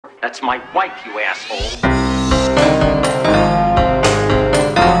That's my wife, you asshole.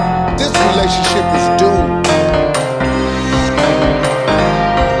 This relationship is doomed.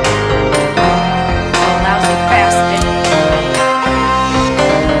 Lousy bastard.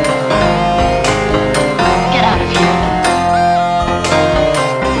 Get out of here.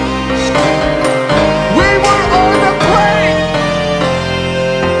 We were on the plane!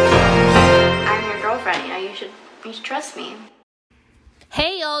 I'm your girlfriend. You should trust me.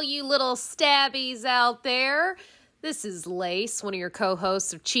 Hey, all you little stabbies out there. This is Lace, one of your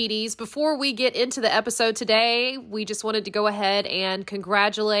co-hosts of Cheaties. Before we get into the episode today, we just wanted to go ahead and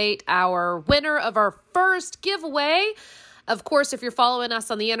congratulate our winner of our first giveaway. Of course, if you're following us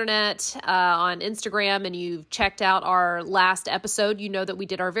on the internet, on Instagram, and you've checked out our last episode, you know that we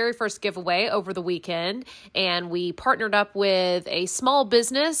did our very first giveaway over the weekend, and we partnered up with a small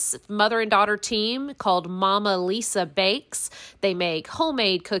business, mother and daughter team called Mama Lisa Bakes. They make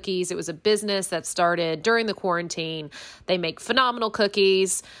homemade cookies. It was a business that started during the quarantine. They make phenomenal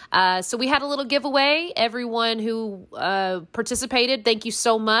cookies. So we had a little giveaway. Everyone who participated, thank you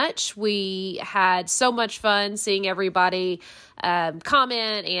so much. We had so much fun seeing everybody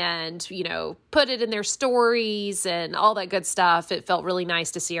comment and, put it in their stories and all that good stuff. It felt really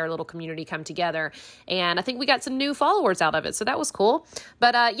nice to see our little community come together. And I think we got some new followers out of it. So that was cool.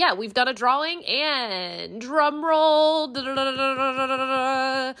 But yeah, we've done a drawing and drum roll.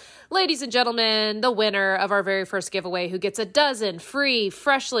 Ladies and gentlemen, the winner of our very first giveaway, who gets a dozen free,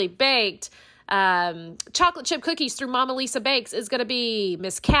 freshly baked chocolate chip cookies through Mama Lisa Bakes, is going to be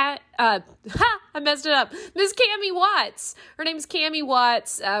Miss I messed it up. Miss Cammie Watts. Her name's Cammie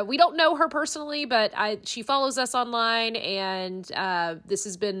Watts. We don't know her personally, but she follows us online, and this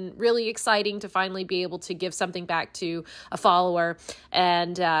has been really exciting to finally be able to give something back to a follower.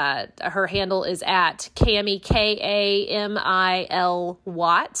 And her handle is at Cammie, Kamil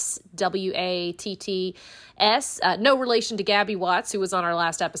Watts, Watts. No relation to Gabby Watts, who was on our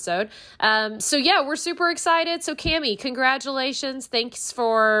last episode. So yeah, we're super excited. So Cammie, congratulations. Thanks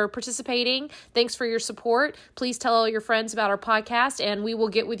for participating. Thanks for your support. Please tell all your friends about our podcast, and we will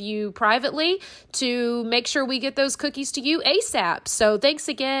get with you privately to make sure we get those cookies to you ASAP. So thanks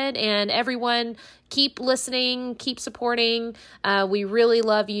again, and everyone, keep listening, keep supporting. We really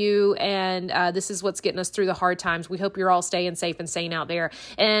love you, and this is what's getting us through the hard times. We hope you're all staying safe and sane out there,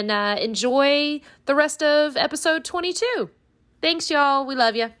 and enjoy the rest of episode 22. Thanks, y'all. We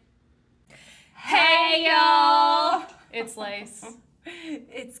love you. Hey, y'all! It's Lace.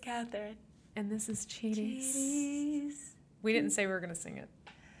 It's Catherine. And this is Cheaties. Cheaties. We didn't say we were going to sing it.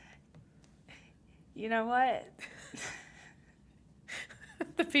 You know what?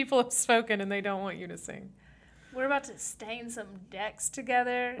 The people have spoken and they don't want you to sing. We're about to stain some decks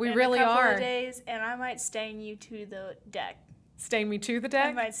together. We in really a couple are. Of days, and I might stain you to the deck. Stain me to the I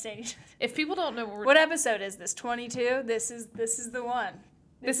deck? might stain you. If people don't know What episode is this? 22. This is the one.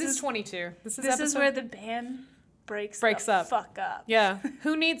 This is 22. This is where the band breaks up. Fuck up. Yeah.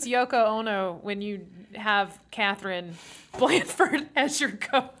 Who needs Yoko Ono when you have Catherine Blanford as your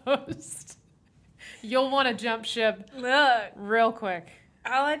co-host? You'll want to jump ship Look, real quick.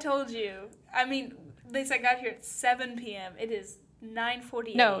 all I told you. I mean, at least I got here at 7 p.m. It is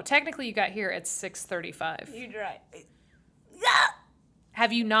 9:48. No, technically you got here at 6:35. You're right.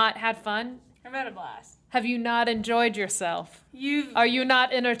 Have you not had fun? I've had a blast. Have you not enjoyed yourself? You've Are you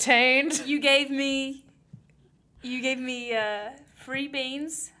not entertained? You gave me free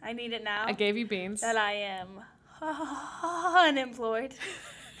beans. I need it now. I gave you beans. That I am unemployed.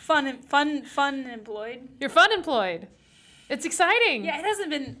 Fun employed. You're fun employed. It's exciting. Yeah, it hasn't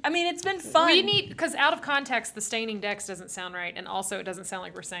been. I mean, it's been fun. We need, because out of context, the staining decks doesn't sound right, and also it doesn't sound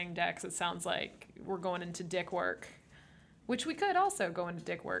like we're saying decks. It sounds like we're going into dick work, which we could also go into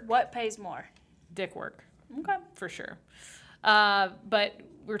dick work. What pays more? Dick work. Okay. For sure. But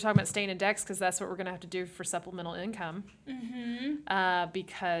we were talking about staining decks because that's what we're going to have to do for supplemental income. Mm-hmm.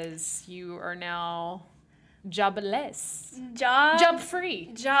 Because you are now jobless. Job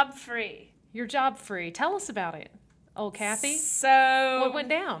free. Job free. You're job free. Tell us about it, old Kathy. So What went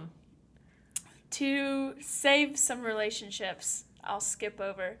down? To save some relationships, I'll skip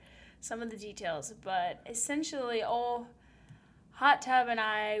over some of the details, but essentially, old Hot Tub and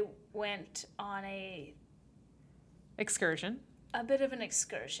I went on a Excursion. bit of an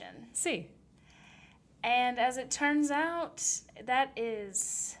excursion. See. And as it turns out, that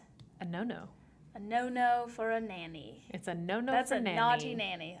is A no-no. a no-no for a nanny. It's a no-no That's for a nanny. naughty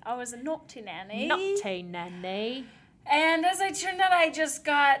nanny. I was a naughty nanny. Naughty nanny. And as it turned out, I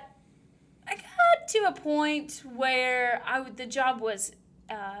got to a point where the job was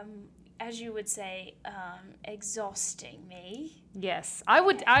as you would say, exhausting me. Yes. I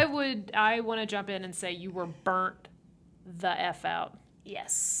want to jump in and say you were burnt the F out.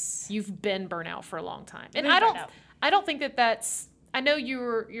 Yes. You've been burnt out for a long time. And Been burnt out. I don't think that's, I know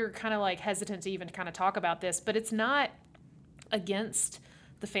you're kind of like hesitant to even kind of talk about this, but it's not against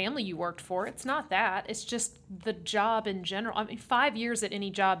the family you worked for. It's not that. It's just the job in general. I mean, 5 years at any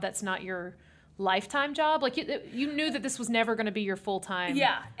job, that's not your lifetime job. Like you knew that this was never going to be your full-time.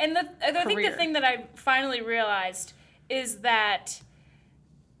 Yeah. And I think the career. thing that I finally realized is that,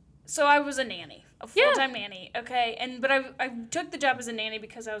 so I was a nanny. A full-time nanny, okay? But I took the job as a nanny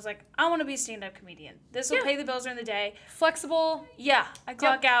because I was like, I want to be a stand-up comedian. This will pay the bills during the day. Flexible. Yeah, I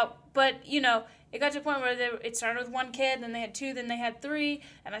clock out. But, it got to a point where it started with one kid, then they had two, then they had three,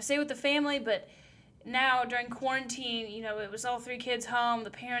 and I stayed with the family. But now, during quarantine, it was all three kids home.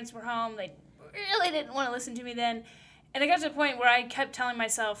 The parents were home. They really didn't want to listen to me then. And it got to a point where I kept telling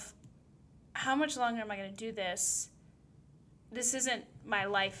myself, how much longer am I going to do this? This isn't my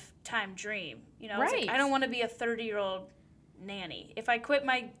lifetime dream. I was like, I don't want to be a 30-year-old nanny. If I quit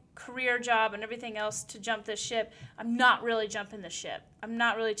my career job and everything else to jump this ship, I'm not really jumping the ship. I'm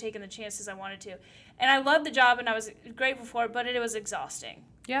not really taking the chances I wanted to. And I loved the job and I was grateful for it, but it was exhausting.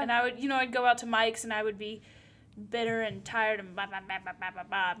 Yeah. And I would, I'd go out to Mike's and I would be bitter and tired and blah, blah, blah, blah, blah, blah,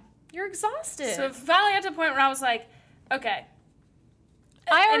 blah. You're exhausted. So finally got to a point where I was like, okay.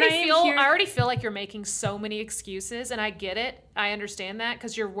 I already feel like you're making so many excuses, and I get it. I understand that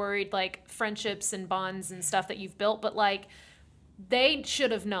because you're worried, like, friendships and bonds and stuff that you've built, but, like, they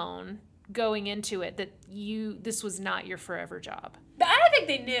should have known going into it that this was not your forever job. I think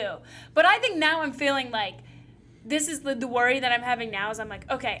they knew, but I think now I'm feeling like this is the worry that I'm having now is I'm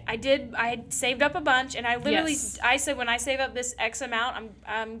like, okay, I had saved up a bunch, and I literally, I said when I save up this X amount,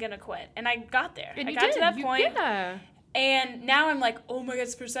 I'm going to quit, and I got there. And I got to that point. Yeah. And now I'm like, oh my God,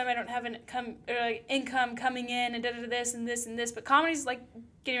 it's the first time I don't have income coming in and this and this and this. But comedy's like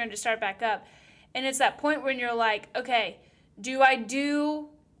getting ready to start back up. And it's that point when you're like, okay, do I do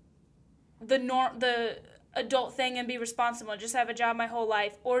the adult thing and be responsible and just have a job my whole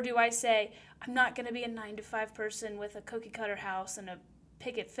life? Or do I say, I'm not going to be a 9-to-5 person with a cookie cutter house and a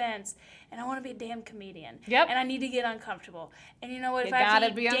picket fence, and I want to be a damn comedian. Yep. And I need to get uncomfortable. And you know what? You if I have gotta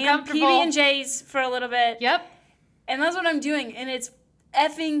to be eat damn uncomfortable. PB&Js for a little bit. Yep. And that's what I'm doing, and it's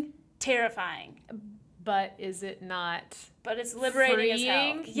effing terrifying. But is it not? But it's liberating as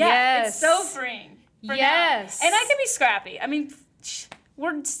hell. Freeing? Yeah, Yes. it's so freeing. For Yes. now. And I can be scrappy. I mean,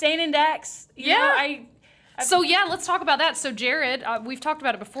 we're staying in decks. You know, So yeah, let's talk about that. So Jared, we've talked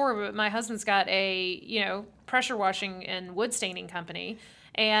about it before, but my husband's got a pressure washing and wood staining company,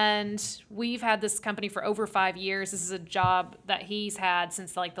 and we've had this company for over 5 years. This is a job that he's had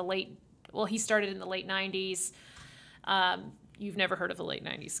since like he started in the late 90s. You've never heard of the late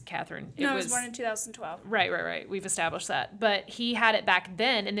 90s, Catherine. I was born in 2012. Right. We've established that. But he had it back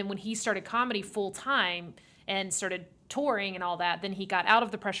then, and then when he started comedy full time and started touring and all that, then he got out of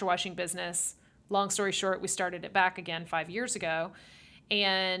the pressure washing business. Long story short, we started it back again 5 years ago.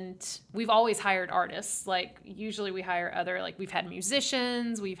 And we've always hired artists. Like, usually we hire we've had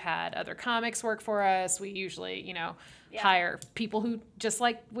musicians, we've had other comics work for us. We usually, hire people who, just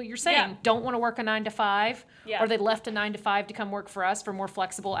like what you're saying, don't want to work a 9-to-5, or they left a 9-to-5 to come work for us for more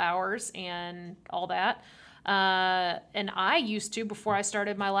flexible hours and all that. And I used to, before I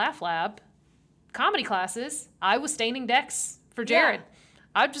started my Laugh Lab comedy classes, I was staining decks for Jared.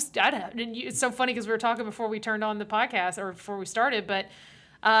 It's so funny because we were talking before we turned on the podcast or before we started, but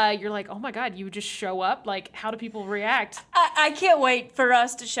you're like, oh my God, you would just show up? Like, how do people react? I can't wait for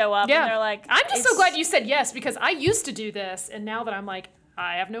us to show up. Yeah. And they're like, I'm just so glad you said yes, because I used to do this, and now that I'm like,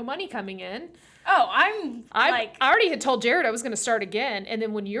 I have no money coming in. Oh, I already had told Jared I was going to start again, and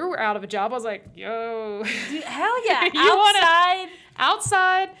then when you were out of a job, I was like, yo. Dude, hell yeah.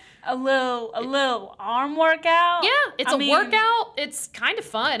 Outside. A little arm workout. Yeah, it's a workout. It's kind of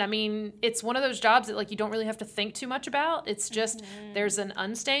fun. I mean, it's one of those jobs that, like, you don't really have to think too much about. It's just, there's an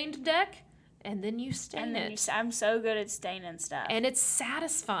unstained deck, and then you stain it. I'm so good at staining stuff. And it's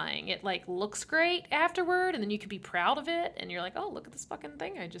satisfying. It, like, looks great afterward, and then you can be proud of it, and you're like, oh, look at this fucking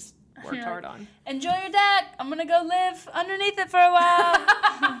thing I just worked hard on. Enjoy your deck. I'm going to go live underneath it for a while.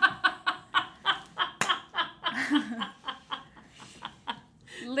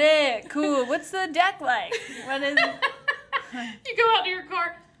 Lit. Cool. What's the deck like? What is it? You go out to your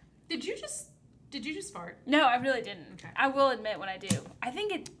car. Did you just fart? No, I really didn't. Okay. I will admit when I do. I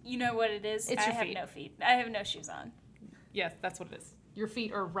think you know what it is? It's your feet. I have no feet. I have no shoes on. Yes, that's what it is. Your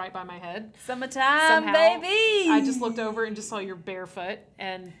feet are right by my head. Summertime, Somehow, baby. I just looked over and just saw your bare foot,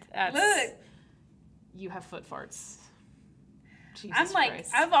 and Look. You have foot farts. Jesus I'm like,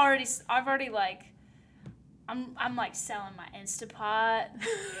 Christ. I've already like, I'm like selling my Instapot.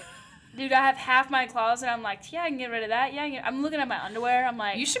 Dude, I have half my closet. I'm like, yeah, I can get rid of that. Yeah, I'm looking at my underwear. I'm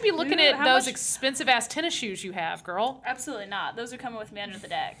like, You should be looking dude, at how those much- expensive ass tennis shoes you have, girl. Absolutely not. Those are coming with me under the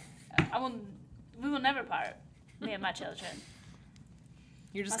deck. We will never part. Me and my children.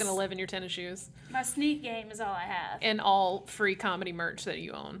 You're just gonna live in your tennis shoes My sneak game is all I have. and all free comedy merch that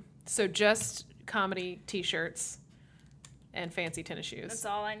you own. So just comedy t-shirts and fancy tennis shoes That's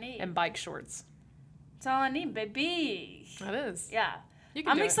all I need. and bike shorts. That's all I need, baby. That is. Yeah. You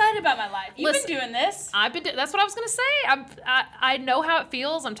can I'm do it. excited about my life. You've Listen, been doing this. That's what I was gonna say. I know how it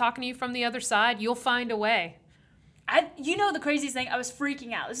feels. I'm talking to you from the other side. You'll find a way. You know the craziest thing? I was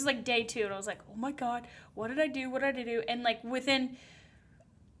freaking out. This is like day 2, and I was like, oh my God, what did I do? What did I do? And like within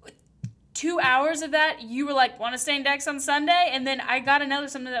 2 hours of that, you were like, want to stay in Dex on Sunday? And then I got another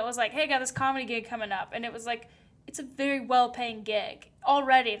something that was like, hey, I got this comedy gig coming up. And it was like, it's a very well-paying gig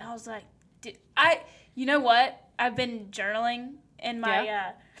already. And I was like, you know what? I've been journaling in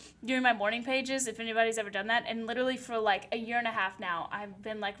my, doing my morning pages, if anybody's ever done that. And literally for like a year and a half now, I've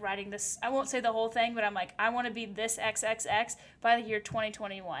been like writing this, I won't say the whole thing, but I'm like, I want to be this XXX by the year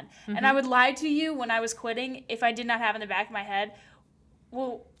 2021. And I would lie to you when I was quitting if I did not have in the back of my head,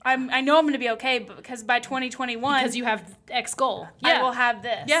 well, I know I'm going to be okay, but because by 2021, Because you have X goal. I will have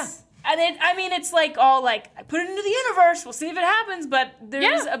this. Yeah. And it's like all like, I put it into the universe. We'll see if it happens. But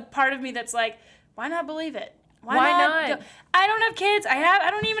there's a part of me that's like, why not believe it? Why not? I don't have kids.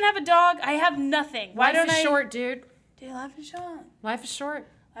 I don't even have a dog. I have nothing. Why Life don't is I? short, dude. Dude, life is short. Life is short.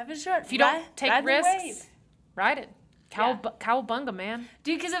 Life is short. If you don't take risks, ride it. Cowabunga, man.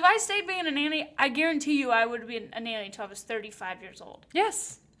 Dude, because if I stayed being a nanny, I guarantee you I would have been a nanny until I was 35 years old.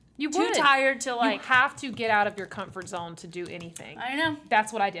 Yes. You Too would. tired to You like. have to get out of your comfort zone to do anything. I know.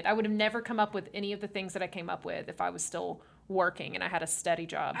 That's what I did. I would have never come up with any of the things that I came up with if I was still working and I had a steady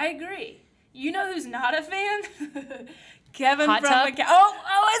job. I agree. You know who's not a fan? Kevin Hot from tub? is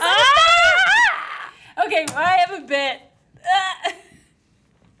it? Okay, well, I have a bit.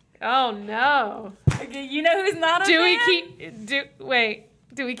 Oh no. Okay, you know who's not a Do fan?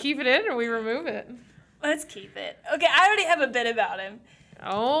 do we keep it in or we remove it? Let's keep it. Okay, I already have a bit about him.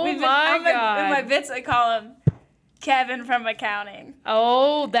 Oh In God. my bits, I call him Kevin from accounting.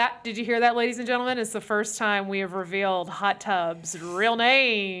 Oh, did you hear that, ladies and gentlemen? It's the first time we have revealed Hot Tub's real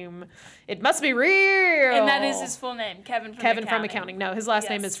name. It must be real. And that is his full name, Kevin from accounting. No, his last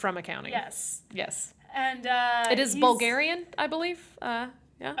name Yes. is from accounting. Yes. Yes. And It is he's- Bulgarian, I believe. Yeah.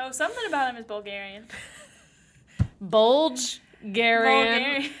 Oh, something about him is Bulgarian. Bulgarian.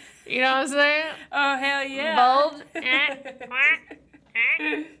 Bulgarian. You know what I'm saying? Oh, hell yeah. Bulge.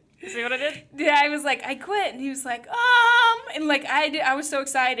 See what I did? Yeah, I was like, I quit, and he was like, and like I was so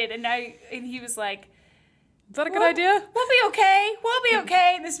excited, and he was like, Is that a good idea? We'll be okay. We'll be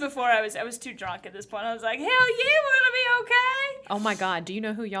okay. This is before I was too drunk at this point. I was like, hell yeah, we're gonna be okay. Oh my God, do you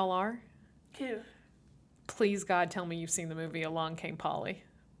know who y'all are? Who? Please God, tell me you've seen the movie Along Came Polly.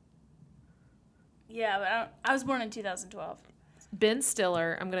 Yeah, but I was born in 2012. Ben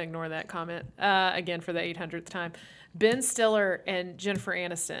Stiller, I'm going to ignore that comment again for the 800th time. Ben Stiller and Jennifer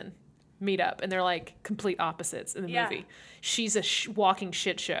Aniston meet up, and they're like complete opposites in the Yeah. movie. She's a walking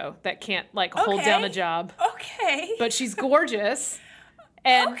shit show that can't like hold down a job, Okay. but she's gorgeous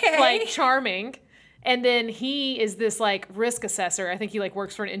and Okay. like charming. And then he is this like risk assessor. I think he like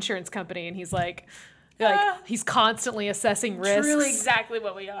works for an insurance company, and he's like he's constantly assessing risks. Really exactly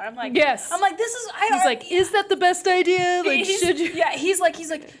what we are. I'm like, Yes. I'm like, this is. He's like, is that the best idea? Like, should you? Yeah, he's like,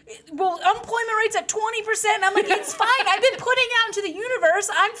 well, unemployment rate's at 20%. And I'm like, it's fine. I've been putting out into the universe.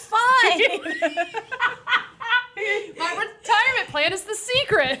 I'm fine. My retirement plan is the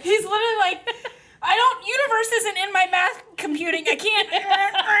secret. He's literally like, universe isn't in my math computing. I can't.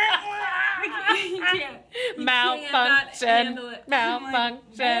 Malfunction.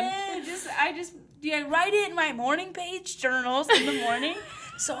 Malfunction. I write it in my morning page journals in the morning,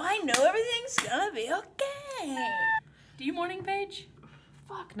 so I know everything's gonna be okay. Do you morning page?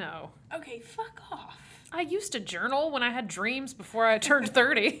 Fuck no. Okay, fuck off. I used to journal when I had dreams before I turned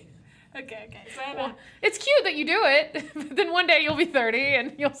 30. Okay. So I Well, it's cute that you do it, but then one day you'll be 30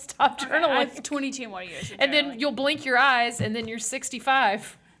 and you'll stop journaling. I have 22 more years. Of And then journaling. you'll blink your eyes and then you're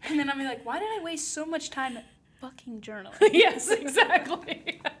 65. And then I'll be like, why did I waste so much time fucking journaling? Yes,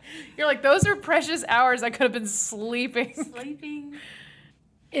 exactly. You're like, those are precious hours I could have been sleeping. Sleeping.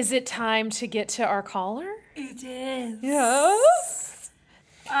 Is it time to get to our caller? It is. Yes.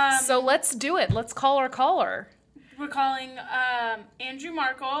 So let's do it. Let's call our caller. We're calling Andrew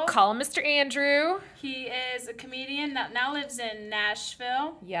Markle. Call him Mr. Andrew. He is a comedian that now lives in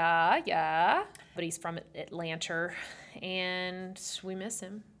Nashville. Yeah. But he's from Atlanta. and we miss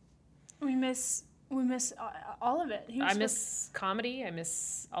him. We miss all of it. He was I miss comedy. I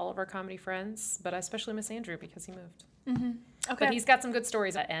miss all of our comedy friends, but I especially miss Andrew because he moved. Okay. But he's got some good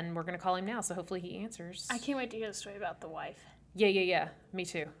stories, and we're going to call him now, so hopefully he answers. I can't wait to hear the story about the wife. Yeah. Me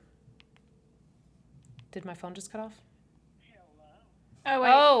too. Did my phone just cut off? Oh,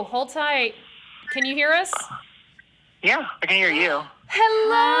 wait. Oh, hold tight. Can you hear us? Yeah, I can hear you.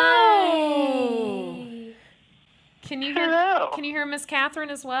 Hello. Can you hear? Hello. Can you hear Miss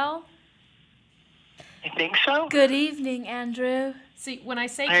Catherine as well? You think so? Good evening, Andrew. See, when I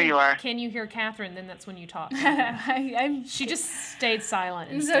say There you are. can you hear Catherine, then that's when you talk. I'm She just stayed silent.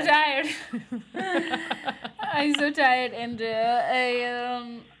 so instead. tired. I'm so tired, Andrew.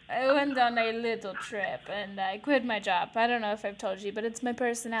 I went on a little trip and I quit my job. I don't know if I've told you, but it's my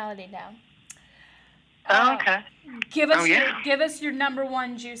personality now. Oh, okay. Give us yeah? give us your number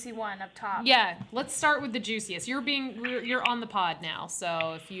one juicy one up top. Yeah, let's start with the juiciest. You're on the pod now,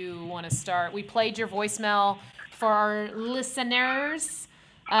 so if you want to start, we played your voicemail for our listeners.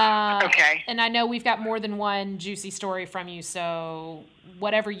 Okay. And I know we've got more than one juicy story from you, so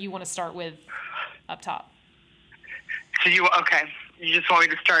whatever you want to start with up top. So you just want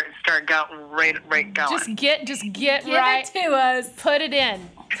me to start right going. Just get Give right. it to us. Put it in.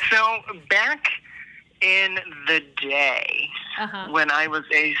 So back in the day Uh-huh. when I was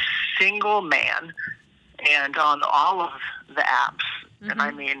a single man and on all of the apps, and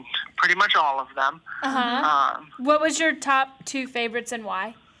I mean pretty much all of them. What was your top 2 favorites and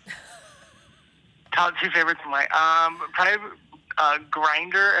why? Top 2 favorites of mine. Probably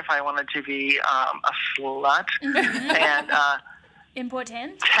Grindr if I wanted to be a slut, and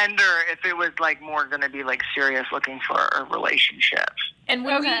Important. Tinder if it was like more going to be like serious, looking for a relationship. And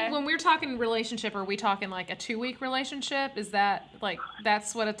when Okay. when we're talking relationship, are we talking like a 2-week relationship? Is that like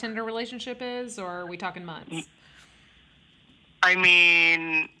that's what a Tinder relationship is, or are we talking months? I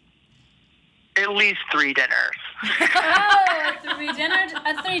mean, at least 3 dinners. Oh,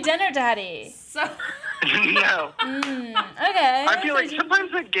 a 3 dinner daddy. So No. Okay. I feel like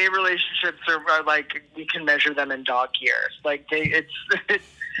sometimes like gay relationships are like you can measure them in dog years. Like it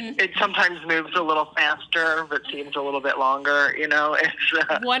sometimes moves a little faster, but seems a little bit longer. You know,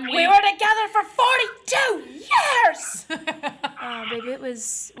 it's 1 week. we were together for 42 years. Oh, baby, it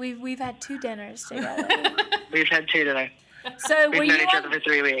was we've had 2 dinners together. we've had 2 today. So We've known each other for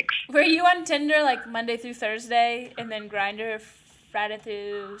 3 weeks. were you on Tinder like Monday through Thursday and then Grindr Friday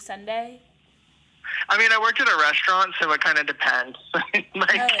through Sunday? I mean, I worked at a restaurant, so it kind of depends.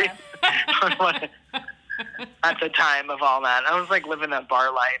 yeah. on what, at the time of all that, I was like living that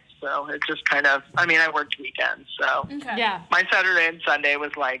bar life, so it just kind of. I mean, I worked weekends, so Okay. Yeah. my Saturday and Sunday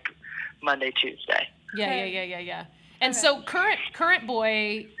was like Monday, Tuesday. Yeah. And so current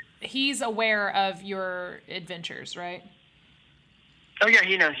boy, he's aware of your adventures, right? Oh yeah,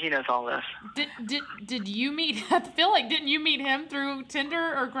 he knows all this. Did you meet? I feel like didn't you meet him through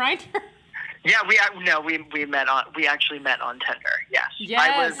Tinder or Grindr? Yeah, we actually met on Tinder. Yes. Yes.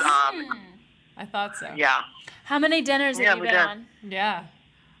 I was I thought so. yeah. How many dinners Yeah, have you we been did. on? Yeah.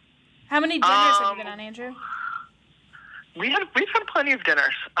 How many dinners have you been on, Andrew? We've had plenty of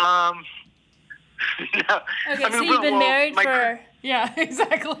dinners. No. Okay, I mean, so you've been married for Yeah,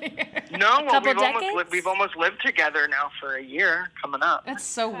 exactly. No, well, couple we've almost lived together now for a year coming up. That's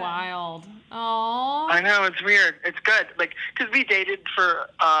so wild. Aww. I know, it's weird. It's good, like, because we dated for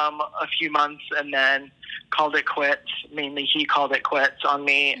a few months and then called it quits. Mainly, he called it quits on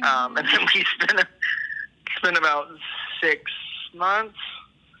me, and then we spent about 6 months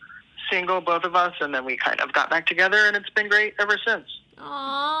single, both of us, and then we kind of got back together, and it's been great ever since. Aww.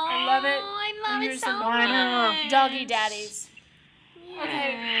 I love it. I love And it you're so some much. doggy daddies.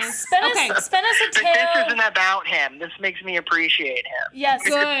 Yes. Spin Okay. us a But tale. this isn't about him. This makes me appreciate him. Yes.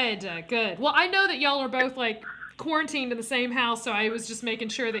 Good. Well, I know that y'all are both like quarantined in the same house, so I was just making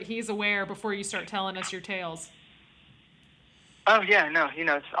sure that he's aware before you start telling us your tales. Oh, yeah, no, he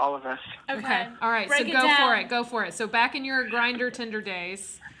knows all of this. Okay. All right. Break so it go down. for it. Go for it. So back in your Grindr Tinder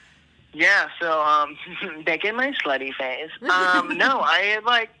days. Yeah, so, back in my slutty phase. No, I had,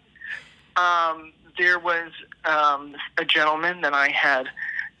 like, there was a gentleman that I had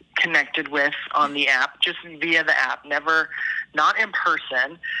connected with on the app, just via the app, not in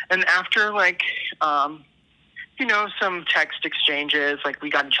person. And after, like, some text exchanges, like, we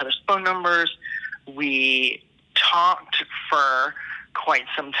got each other's phone numbers, we talked for quite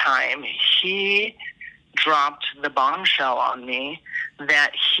some time. He dropped the bombshell on me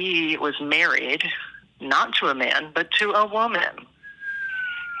that he was married, not to a man, but to a woman.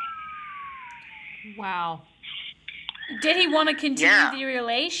 Wow. Did he want to continue Yeah. the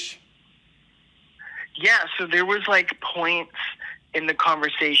relation? Yeah, so there was like points in the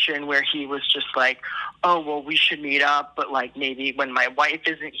conversation where he was just like, oh, well, we should meet up, but like maybe when my wife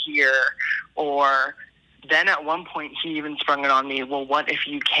isn't here. Or then at one point he even sprung it on me, well, what if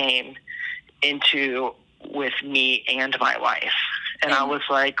you came into with me and my wife? And I was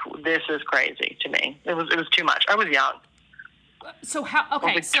like, this is crazy to me. It was too much. I was young. So how? I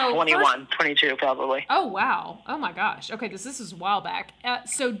Okay, was like 21, 22 probably. Oh wow! Oh my gosh! Okay, this is a while back.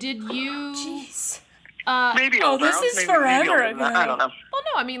 So did you? Jeez. Maybe Oh, older. this I was is maybe forever older than that. ago. I don't know. Well,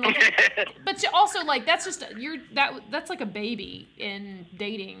 no, I mean, like, but also like that's just that's like a baby in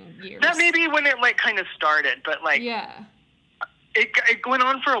dating years. That may be when it like kind of started, but like Yeah. it went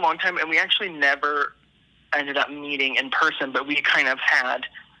on for a long time, and we actually never ended up meeting in person, but we kind of had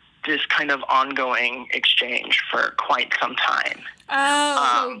this kind of ongoing exchange for quite some time.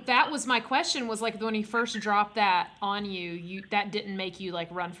 Oh. So that was my question. Was like when he first dropped that on you, that didn't make you like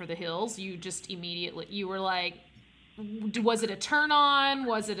run for the hills. You just immediately you were like, was it a turn on?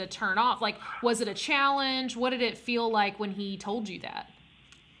 Was it a turn off? Like, was it a challenge? What did it feel like when he told you that?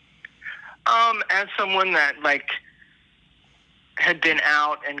 As someone that like had been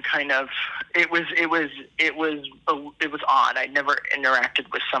out and kind of it was odd. I never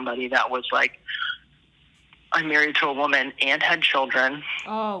interacted with somebody that was like, I'm married to a woman and had children.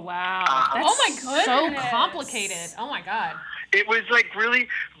 Oh wow! Oh my goodness. So complicated. Oh my god. It was like really,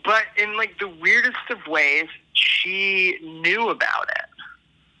 but in like the weirdest of ways, she knew about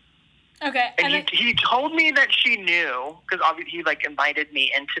it. Okay. And he told me that she knew because obviously he like invited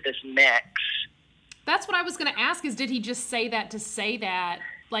me into this mix. That's what I was going to ask is did he just say that,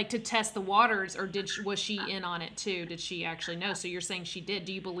 like to test the waters, or was she in on it too? Did she actually know? So you're saying she did.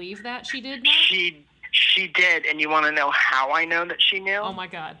 Do you believe that she did know? She did, and you want to know how I know that she knew? Oh my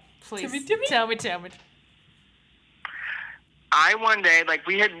God. Please. Tell me. I one day, like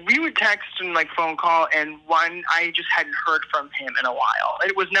we would text and like phone call, and I just hadn't heard from him in a while.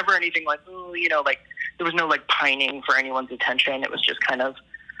 It was never anything like, like there was no like pining for anyone's attention. It was just kind of.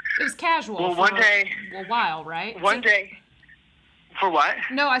 It was casual. Well, for one day. A while, right? One day. For what?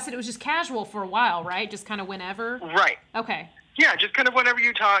 No, I said it was just casual for a while, right? Just kind of whenever. Right. Okay. Yeah, just kind of whenever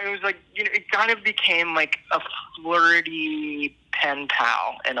you talk. It was like it kind of became like a flirty pen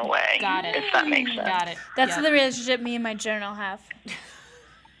pal in a way. Got it. If that makes sense. Got it. That's Yep. the relationship me and my journal have.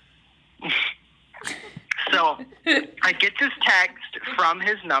 So I get this text from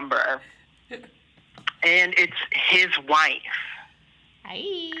his number, and it's his wife.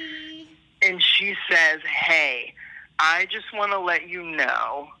 Hi. And she says, hey, I just want to let you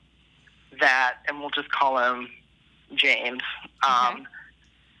know that, and we'll just call him James. Okay.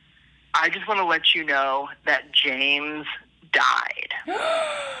 I just want to let you know that James died.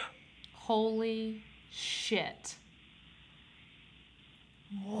 Holy shit.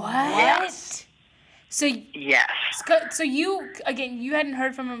 What? Yes. So Yes. you hadn't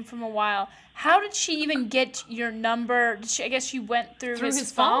heard from him from a while. How did she even get your number? I guess she went through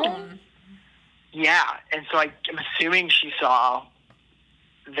His phone. Yeah, and so I'm assuming she saw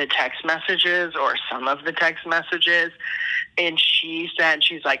the text messages or some of the text messages, and she said,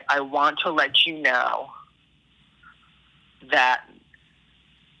 she's like, I want to let you know that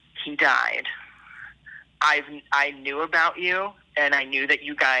he died. I knew about you, and I knew that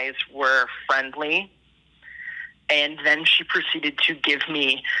you guys were friendly. And then she proceeded to give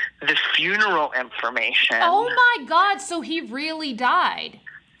me the funeral information. Oh my God, so he really died.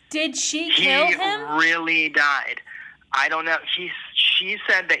 Did she He kill him? really died. I don't know. She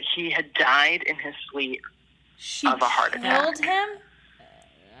said that he had died in his sleep She of a heart attack. killed him?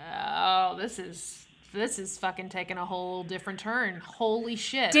 Oh, this is fucking taking a whole different turn. Holy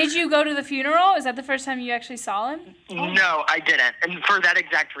shit. Did you go to the funeral? Is that the first time you actually saw him? No, I didn't. And for that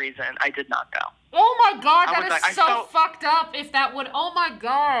exact reason, I did not go. Oh my God, I that was is like- I so felt- fucked up if that would, oh my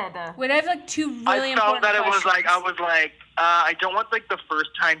God. Wait, I have like two really I felt important that it was questions. like, I don't want like the first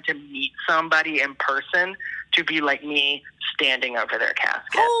time to meet somebody in person to be like me standing over their casket.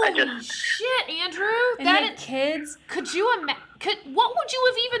 Holy shit, Andrew. And That you had is, kids? could you what would you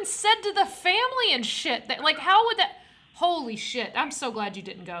have even said to the family and shit? Like, how would that, holy shit. I'm so glad you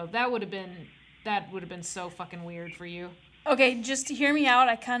didn't go. That would have been so fucking weird for you. Okay, just to hear me out,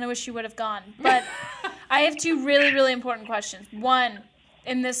 I kind of wish you would have gone. But I have two really, really important questions. One,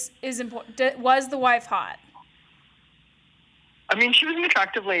 and this is important, was the wife hot? I mean, she was an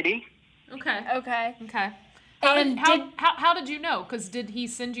attractive lady. Okay. Okay. Okay. And How did you know? Because did he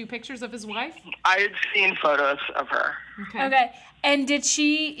send you pictures of his wife? I had seen photos of her. Okay. And did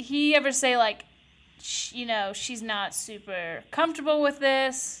he ever say, like, she's not super comfortable with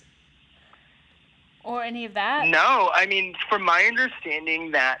this? Or any of that? No, I mean, from my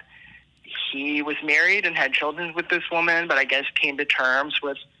understanding that he was married and had children with this woman, but I guess came to terms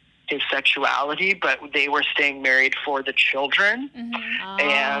with his sexuality, but they were staying married for the children.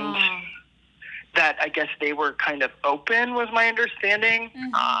 And that I guess they were kind of open, was my understanding.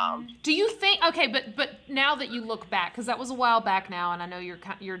 Do you think? Okay, but now that you look back, because that was a while back now, and I know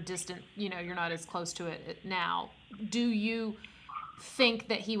you're distant. You know, you're not as close to it now. Do you think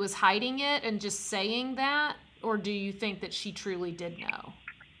that he was hiding it and just saying that, or do you think that she truly did know?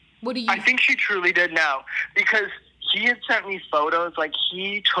 What do you? I think she truly did know, because he had sent me photos. Like,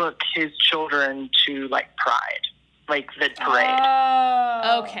 he took his children to like Pride, like the parade.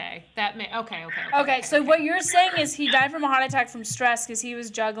 Okay, okay. Okay, so what you're saying is he died from a heart attack from stress because he was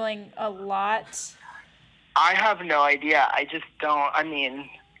juggling a lot. I have no idea. I just don't. I mean,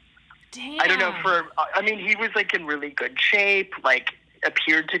 damn. I don't know. I mean, he was like in really good shape. Like,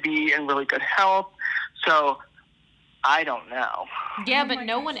 appeared to be in really good health. So I don't know. Yeah, but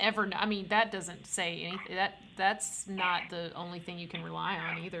no one ever. I mean, that doesn't say anything. That's not the only thing you can rely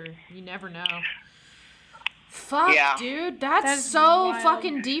on either. You never know. Fuck, yeah. Dude, that's so wild.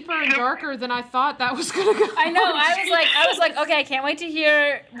 Fucking deeper and darker than I thought that was gonna go. I know. I was like, okay, I can't wait to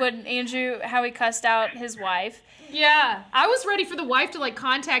hear how he cussed out his wife. Yeah, I was ready for the wife to like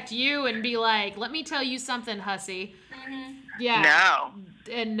contact you and be like, "Let me tell you something, hussy." Yeah. No.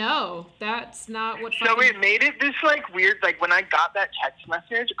 And no, that's not what. So it made it this like weird. Like, when I got that text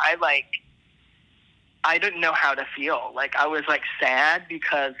message, I didn't know how to feel. Like, I was like sad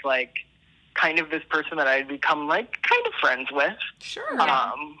because like, kind of this person that I had become like kind of friends with, sure,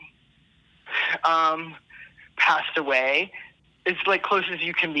 passed away. It's like close as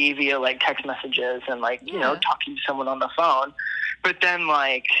you can be via like text messages and like, you know, talking to someone on the phone. But then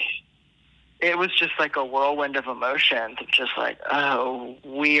like, it was just like a whirlwind of emotions. Just like, oh,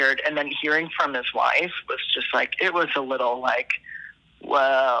 weird. And then hearing from his wife was just like, it was a little like,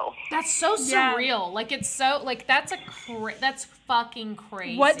 whoa. That's so surreal. Like, it's so like, that's fucking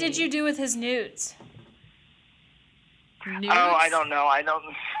crazy. What did you do with his nudes? Nudes? Oh, I don't know. I don't.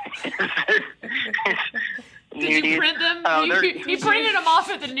 Did you print them? Oh, he printed them off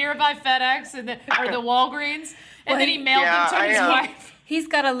at the nearby FedEx or the Walgreens, and then he mailed them to his wife. He's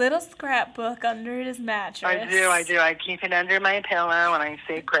got a little scrapbook under his mattress. I do. I keep it under my pillow and I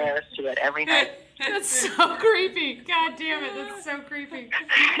say prayers to it every night. That's so creepy. God damn it, that's so creepy.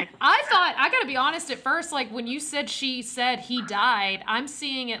 I gotta be honest, at first, like, when you said she said he died, I'm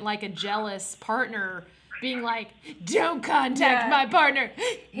seeing it like a jealous partner being like, don't contact my partner.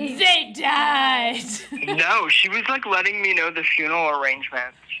 They died. No, she was like letting me know the funeral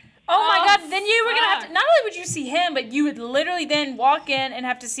arrangements. Oh my God, then you were going to have to, not only would you see him, but you would literally then walk in and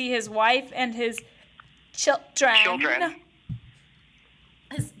have to see his wife and his children.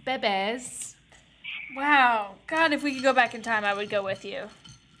 His bebes. Wow. God, if we could go back in time, I would go with you.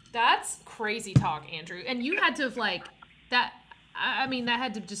 That's crazy talk, Andrew. And you had to have like, that, I mean, that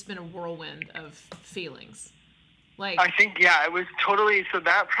had to have just been a whirlwind of feelings. Like, I think, yeah, it was totally, so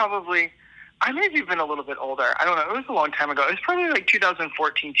that probably, I may have even been a little bit older. I don't know. It was a long time ago. It was probably like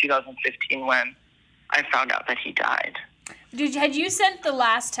 2014, 2015 when I found out that he died. Had you sent the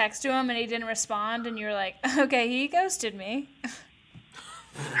last text to him and he didn't respond and you were like, okay, he ghosted me?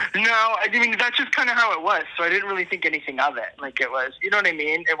 No, I mean, that's just kind of how it was. So I didn't really think anything of it. Like, it was, you know what I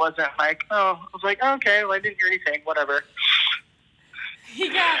mean? It wasn't like, I was like, okay, well, I didn't hear anything, whatever. He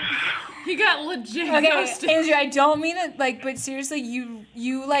got legit ghosted. Andrew, I don't mean it, like, but seriously,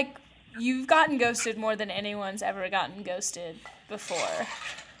 you've gotten ghosted more than anyone's ever gotten ghosted before.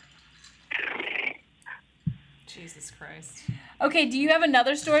 Jesus Christ. Okay, do you have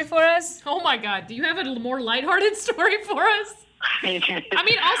another story for us? Oh my God, do you have a more lighthearted story for us? I mean,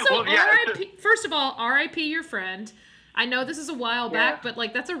 also, well, yeah, R.I.P. First of all, R.I.P. your friend. I know this is a while back, but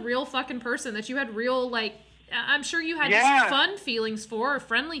like, that's a real fucking person that you had real, like, I'm sure you had just fun feelings for, or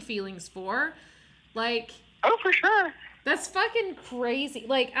friendly feelings for. Like, oh, for sure. That's fucking crazy.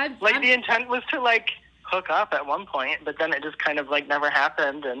 Like, the intent was to like hook up at one point, but then it just kind of like never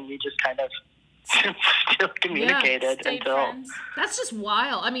happened, and we just kind of still communicated until. Friends. That's just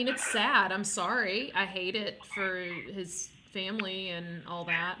wild. I mean, it's sad. I'm sorry. I hate it for his family and all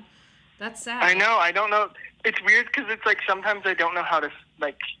that. That's sad. I know. I don't know. It's weird because it's like sometimes I don't know how to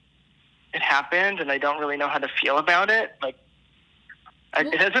like. It happened, and I don't really know how to feel about it. Like,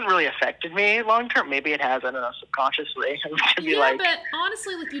 it hasn't really affected me long term. Maybe it has. I don't know, subconsciously. To be like, but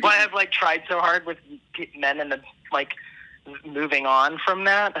honestly, like, you. Well, I've like tried so hard with men and like moving on from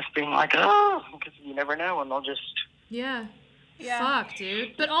that. As being like, because you never know, and they'll just. Yeah. Fuck,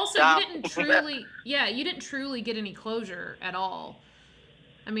 dude. But also, you didn't truly get any closure at all.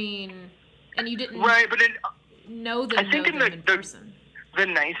 I mean, and you didn't. Right, but know them in person. the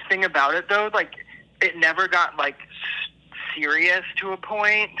nice thing about it, though, like, it never got, like, serious to a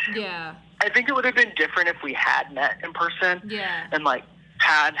point. Yeah. I think it would have been different if we had met in person. Yeah. And, like,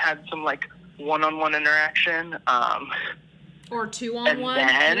 had some, like, one-on-one interaction. Or 2-on-1.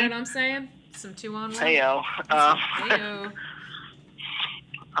 then- You know what I'm saying? Some 2-on-1. Heyo. Heyo.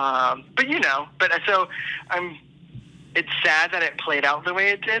 But, you know, so it's sad that it played out the way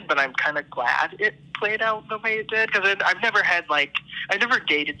it did, but I'm kind of glad it played out the way it did, because I've never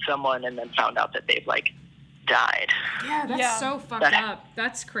dated someone and then found out that they've, like, died. Yeah, that's Yeah. so fucked up.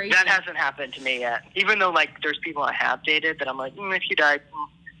 That's crazy. That hasn't happened to me yet. Even though, like, there's people I have dated that I'm like, if you died,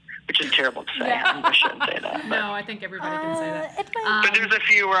 which is terrible to say. Yeah. I shouldn't say that. But, No, I think everybody can say that. but there's a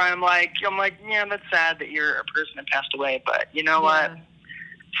few where I'm like, yeah, that's sad that you're a person that passed away, but you know what?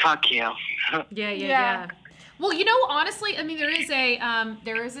 Fuck you. Yeah. Well, you know, honestly, I mean, there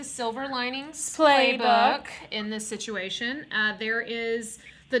is a silver linings playbook in this situation. There is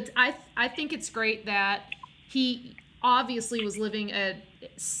I think it's great that he obviously was living a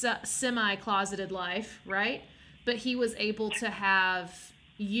semi-closeted life, right? But he was able to have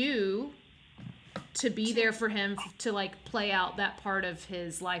you to be there for him to, like, play out that part of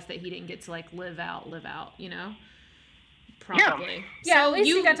his life that he didn't get to, like, live out, you know? Probably. Yeah, So at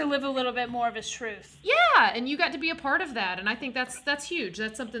least he got to live a little bit more of his truth. Yeah, and you got to be a part of that, and I think that's huge.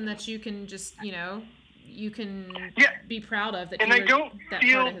 That's something that you can just, you know, be proud of, that And you I were don't that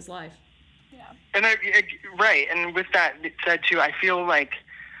feel- part of his life. And right, and with that said too, I feel like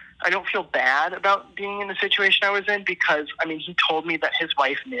I don't feel bad about being in the situation I was in, because I mean, he told me that his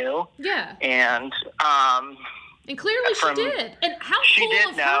wife knew. Yeah. And clearly she did. And how she cool did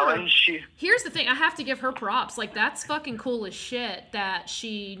of know, her. and she. Here's the thing, I have to give her props. Like, that's fucking cool as shit that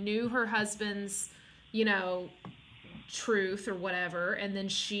she knew her husband's, you know, truth or whatever, and then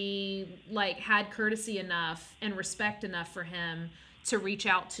she, like, had courtesy enough and respect enough for him to reach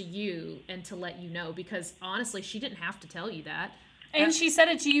out to you and to let you know, because honestly, she didn't have to tell you that. And she said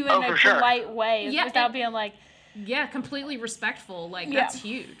it to you in a for sure. polite way, Yeah, without and- being like, Yeah, completely respectful. Like, Yeah. that's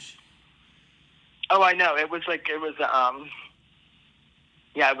huge. Oh, I know. It was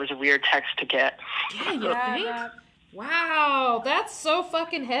a weird text to get. Yeah, you think? Wow, that's so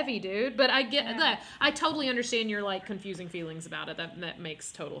fucking heavy, dude. But I get that. I totally understand your, like, confusing feelings about it. That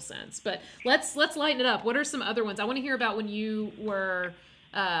makes total sense. But let's lighten it up. What are some other ones? I want to hear about when you were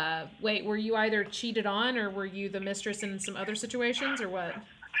were you either cheated on, or were you the mistress in some other situations, or what?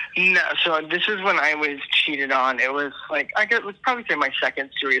 No, so this is when I was cheated on. It was like, let's probably say my second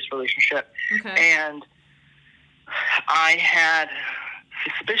serious relationship. Okay. And I had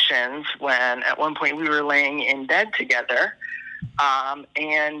suspicions when at one point we were laying in bed together,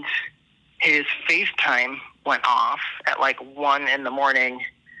 and his FaceTime went off at like 1 a.m,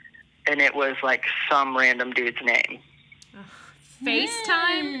 and it was like some random dude's name.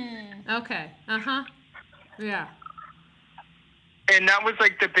 FaceTime? Okay. Uh-huh. Yeah. And that was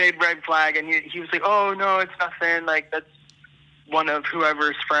like the big red flag, and he was like, oh no, it's nothing, like that's one of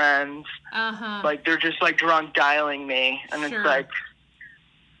whoever's friends. Uh-huh. Like, they're just, like, drunk dialing me. And Sure. it's like,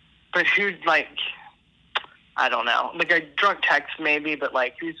 but who's, like, I don't know. Like, a drunk text maybe, but,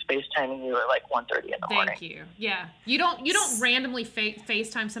 like, who's FaceTiming you at, like, 1:30 in the morning? Thank you. Yeah. You don't randomly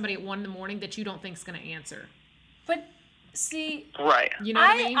FaceTime somebody at 1 a.m. that you don't think's going to answer. but see, Right. You know what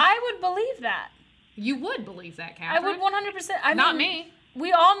I mean? I would believe that. You would believe that, I Catherine. would 100%. I Not mean, me.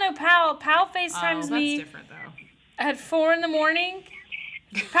 We all know Pal. Pal Oh, FaceTimes that's me different, though. at 4 a.m.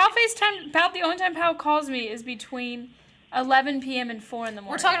 Pal, the only time Pal calls me is between 11 p.m. and 4 a.m.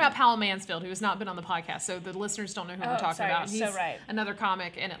 We're talking about Powell Mansfield, who has not been on the podcast, so the listeners don't know who we're talking sorry, about. you're He's so right. another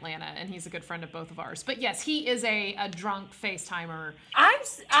comic in Atlanta, and he's a good friend of both of ours. But yes, he is a drunk FaceTimer.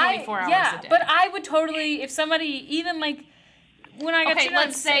 24 hours a day. But I would totally, if somebody, even like, when I got Okay, cheated on,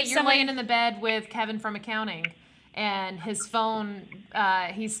 let's say you're somebody- laying in the bed with Kevin from accounting, and his phone,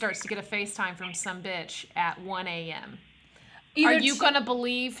 he starts to get a FaceTime from some bitch at 1 a.m. Are you going to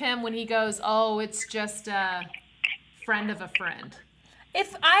believe him when he goes, oh, it's just a friend of a friend?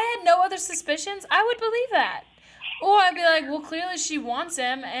 If I had no other suspicions, I would believe that. Or I'd be like, well, clearly she wants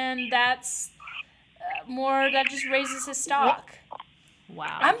him, and that's that just raises his stock.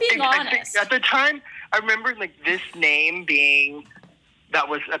 Wow. I'm being I think honest. at the time, I remember, like, this name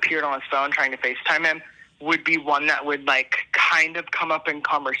appeared on his phone trying to FaceTime him would be one that would, like, kind of come up in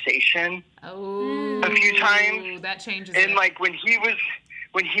conversation Oh, a few times. That changes And, it. like, when he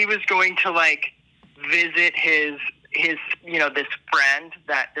was going to, like, visit his you know, this friend,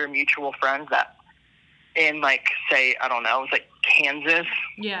 that their mutual friend, that in, like, say, I don't know, it was like Kansas,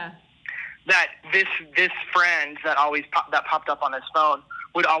 Yeah. that this friend that always popped up on his phone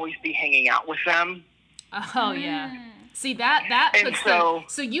would always be hanging out with them. Oh, yeah. See that And puts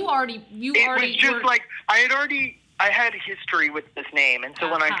so you already it was just were, like I had history with this name, and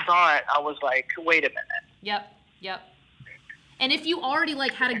so when I Uh-huh. saw it, I was like, wait a minute. Yep. And if you already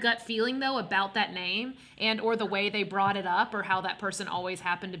like had a gut feeling though about that name and or the way they brought it up or how that person always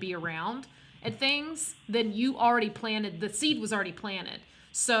happened to be around and things, then you already planted, the seed was already planted.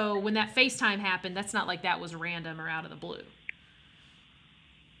 So when that FaceTime happened, that's not like that was random or out of the blue.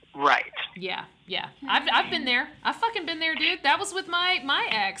 Right. Yeah. I've been there. I've fucking been there, dude. That was with my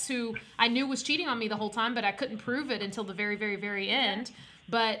ex, who I knew was cheating on me the whole time, but I couldn't prove it until the very, very, very end.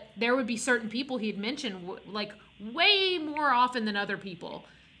 But there would be certain people he'd mentioned, like, way more often than other people.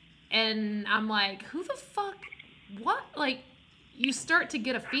 And I'm like, who the fuck? What? Like, you start to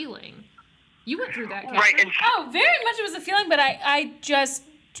get a feeling. You went through that, Catherine. Right. And Oh, very much it was a feeling, but I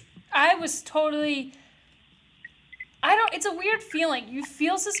was totally. It's a weird feeling. You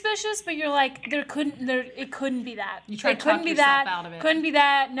feel suspicious, but you're like, it couldn't be that. You try It to couldn't talk be yourself that. out of it. Couldn't be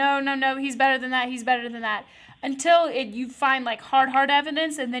that. No, he's better than that. Until you find like hard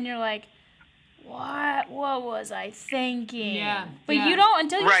evidence, and then you're like, what was I thinking? Yeah, But yeah. you don't,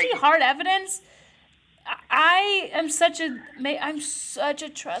 until you Right. see hard evidence. I'm such a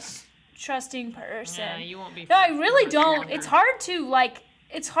trusting person. Yeah, you won't be. No, I friends really much don't. longer.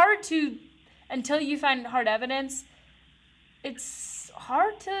 It's hard to, until you find hard evidence, it's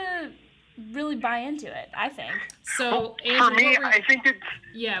hard to really buy into it, I think. So, for Andrew, me, what were, I think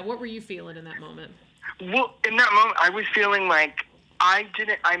it's what were you feeling in that moment? well. In that moment, I was feeling like I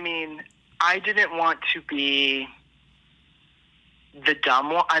didn't want to be the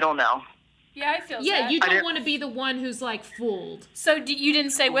dumb one. I don't know. Yeah, I feel Yeah, that. you don't didn't- want to be the one who's like fooled. So you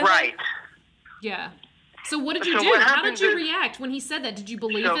didn't say with Right. him? Yeah. So what did you So do? what How happened did you is- react when he said that? Did you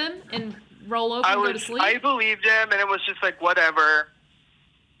believe So- him and roll over and go to sleep? I believed him, and it was just like whatever.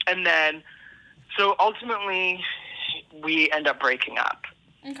 And then, so ultimately, we end up breaking up.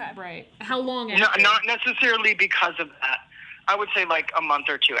 Okay. Right. How long No, after? not necessarily because of that. I would say like a month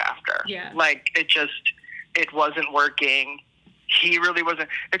or two after. Yeah. Like it wasn't working. He really wasn't.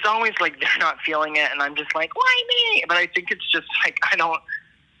 It's always like they're not feeling it, and I'm just like, why me? But I think it's just like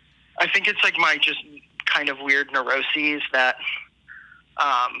I think it's like my just kind of weird neuroses that,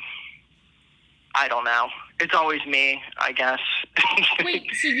 I don't know. It's always me, I guess. Wait,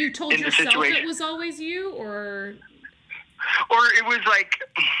 so you told In the yourself it situation. was always you, or Or it was like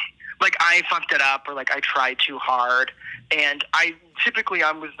I fucked it up, or like I tried too hard, and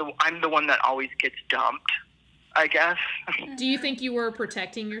I'm the one that always gets dumped, I guess. do you think you were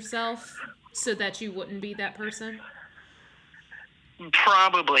protecting yourself so that you wouldn't be that person?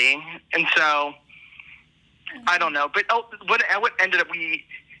 Probably. And so I don't know, but what ended up,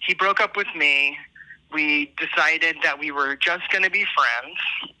 he broke up with me. We decided that we were just going to be friends,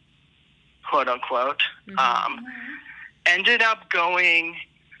 quote unquote. Ended up going,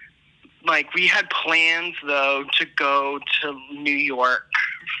 like, we had plans though to go to New York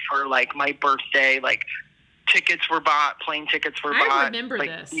for like my birthday. Like, tickets were bought, plane tickets were I bought, remember like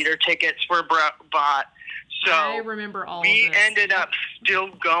this. theater tickets were bought. So I remember all we of this. ended up still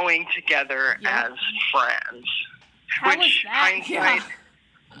going together Yeah. as friends. How which was that? hindsight,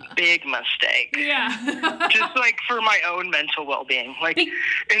 big mistake. Yeah. Just like for my own mental well-being. Like, Be-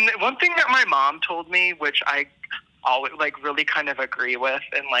 and the one thing that my mom told me, which I always like really kind of agree with,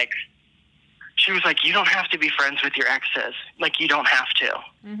 and like she was like, you don't have to be friends with your exes. Like, you don't have to.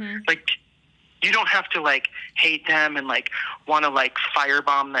 Mm-hmm. Like, you don't have to like hate them and like want to like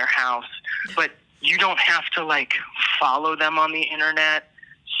firebomb their house, but you don't have to like follow them on the internet,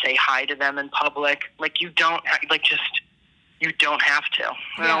 say hi to them in public. Like, you don't you don't have to.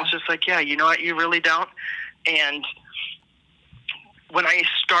 And Yeah. I was just like, yeah, you know what? You really don't. And when I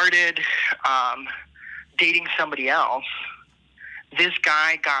started dating somebody else, this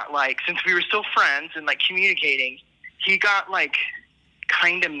guy got like, since we were still friends and like communicating, he got like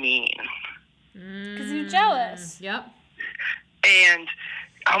kind of mean. Because you're jealous. Yep. And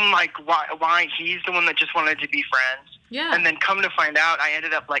I'm like, why? He's the one that just wanted to be friends. Yeah. And then come to find out, I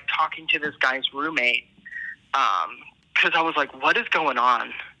ended up like talking to this guy's roommate, because I was like, what is going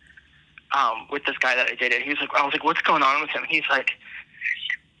on with this guy that I dated? I was like, what's going on with him? He's like,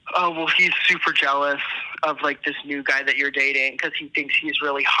 oh, well, he's super jealous of like this new guy that you're dating because he thinks he's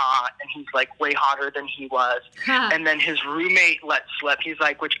really hot and he's like way hotter than he was. And then his roommate let slip. He's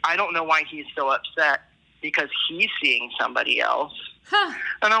like, which I don't know why he's so upset because he's seeing somebody else. Huh.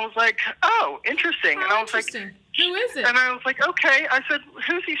 And I was like, oh, interesting. And How I was like, interesting. Who is it? and I was like, okay. I said,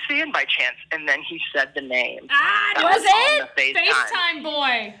 who's he seeing by chance? And then he said the name. Ah, That was on it? the FaceTime. FaceTime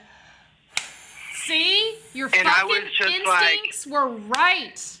boy. See? Your And I fucking was just like- instincts were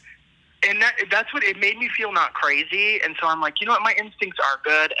right. And that's what it made me feel, not crazy. And so I'm like, you know what, my instincts are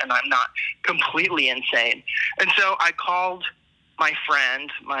good and I'm not completely insane. And so I called my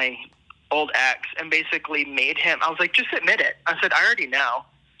friend, my old ex, and basically made him, I was like, just admit it. I said, I already know.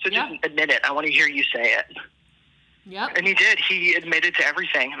 So just admit it. I want to hear you say it. Yep. And he did. He admitted to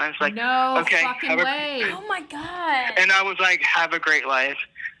everything. And I was like, no okay, fucking way. Oh my God. And I was like, have a great life.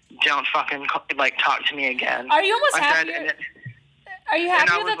 Don't fucking talk to me again. Are you almost happy? Are you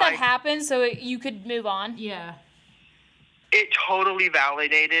happy that like, happened so you could move on? Yeah. It totally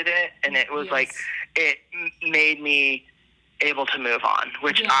validated it, and it was like, it made me able to move on,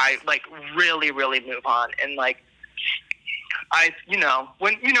 which I really, really move on. And I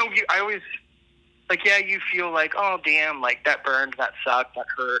always you feel like, oh damn, that burned, that sucked, that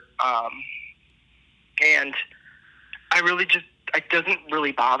hurt. And I really it doesn't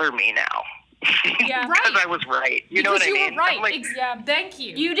really bother me now. Yeah, because I was right. You know what I mean? You were right. Yeah. Thank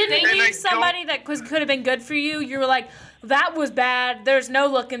you. You didn't leave somebody that could have been good for you. You were like, that was bad. There's no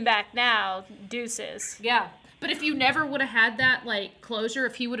looking back now. Deuces. Yeah. But if you never would have had that closure,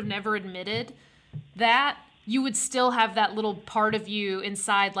 if he would have never admitted that, you would still have that little part of you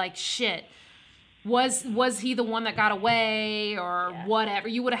inside shit. Was he the one that got away or whatever?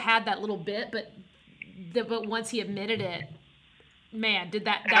 You would have had that little bit, but once he admitted it, man, did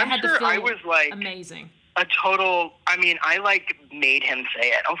that had to feel I was amazing. A total, I made him say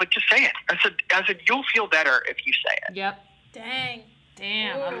it. I was like, just say it. I said, you'll feel better if you say it. Yep.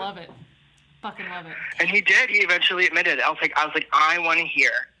 Damn, I love it. Fucking love it. And he did. He eventually admitted it. I was like, I want to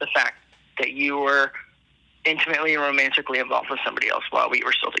hear the fact that you were intimately and romantically involved with somebody else while we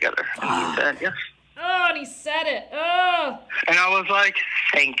were still together. And he said, yes. Oh, and he said it. Oh. And I was like,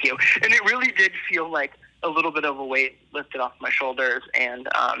 thank you. And it really did feel like a little bit of a weight lifted off my shoulders. And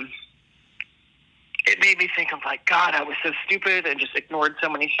it made me think of God, I was so stupid and just ignored so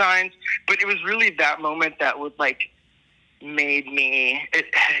many signs. But it was really that moment that would made me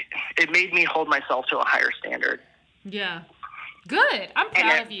hold myself to a higher standard. Yeah. Good. I'm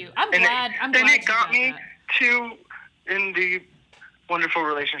proud of you. I'm glad. And it got me to in the wonderful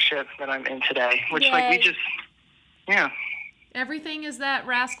relationship that I'm in today, which we just, Everything is that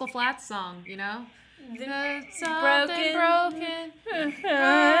Rascal Flatts song, you know? Broken.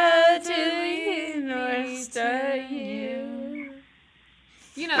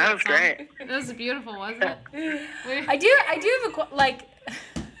 You know that was song. great. That was beautiful, wasn't it? I do have a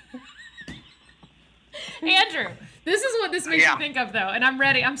Andrew, this is what this makes me think of, though, and I'm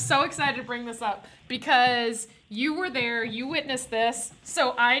ready. I'm so excited to bring this up because you were there, you witnessed this,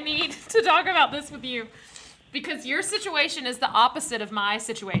 so I need to talk about this with you because your situation is the opposite of my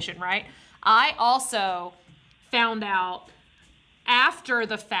situation, right? I also found out after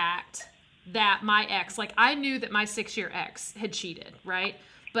the fact that my ex, I knew that my 6-year ex had cheated, right?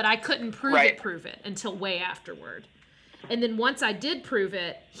 But I couldn't prove it until way afterward. And then once I did prove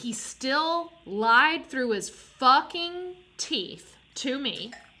it, he still lied through his fucking teeth to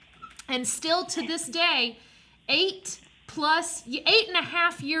me. And still to this day,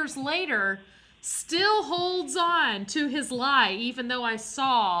 8.5 years later, still holds on to his lie, even though I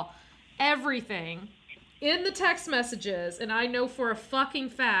saw everything in the text messages, and I know for a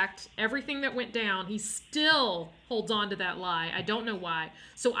fucking fact everything that went down, he still holds on to that lie. I don't know why.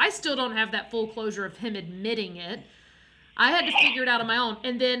 So I still don't have that full closure of him admitting it. I had to figure it out on my own.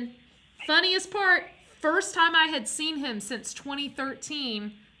 And then, funniest part, first time I had seen him since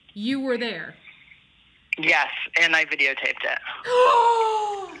 2013, you were there. Yes, and I videotaped it.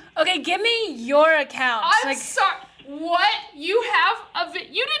 Okay, give me your account. I'm sorry. What? You have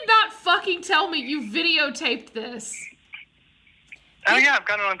you did not fucking tell me you videotaped this. Oh yeah, I've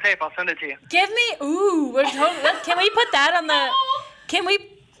got it on tape. I'll send it to you. Give me. Ooh, we're totally. Can we put that on the? Can we?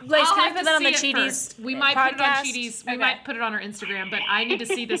 Like, can we put that on the Cheaties? We might podcast? put it on Cheaties. We might put it on our Instagram, but I need to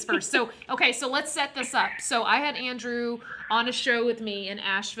see this first. So let's set this up. So I had Andrew on a show with me in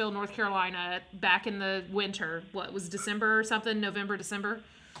Asheville, North Carolina, back in the winter. What was December or something? November, December.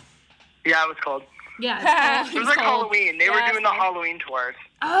 Yeah, it was cold. Yeah, it was like cold. Halloween. They were doing the Halloween tours.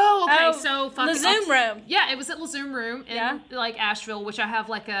 Oh, okay. So the Zoom room. Yeah, it was at the Zoom room in Asheville, which I have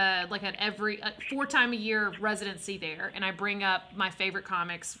an every 4 times a year residency there, and I bring up my favorite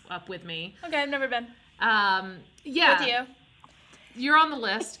comics up with me. Okay, I've never been. Yeah. With you. You're on the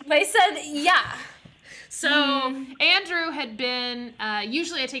list. They said yeah. So Andrew had been.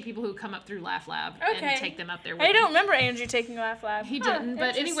 Usually, I take people who come up through Laugh Lab and take them up there. With I don't remember Andrew taking Laugh Lab. He didn't,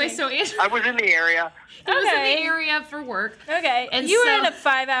 but anyway. So Andrew. I was in the area. He was in the area for work. Okay, and you were in a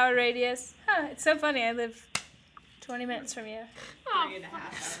 5-hour radius. Huh? It's so funny. I live 20 minutes from you. 3.5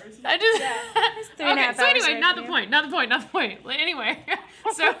 hours. I just. It's 3.5 hours. So anyway, not the point. Anyway,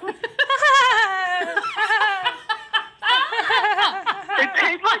 so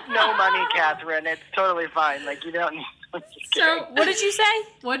no money, Catherine. It's totally fine. Like, you don't need. I'm just So, kidding. What did you say?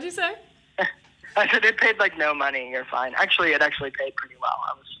 what'd you say? I said it paid like no money. You're fine. Actually, it actually paid pretty well.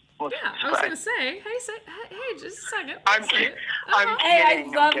 Yeah, I was gonna say, hey, just a second. I'm Just a kidding. second. I'm Hey, I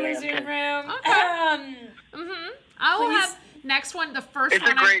kidding. love I'm the kidding. Zoom room. Okay. I will Please. have next one. The first It's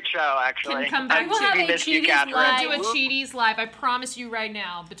one a great show, actually. can come back I to- really miss you, Cheaties Catherine. Live. we'll do a Cheaties live. I promise you right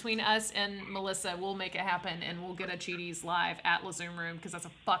now, between us and Melissa, we'll make it happen, and we'll get a Cheaties live at La Zoom Room because that's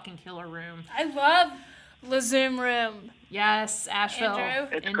a fucking killer room. I love the Zoom room. Yes, Asheville,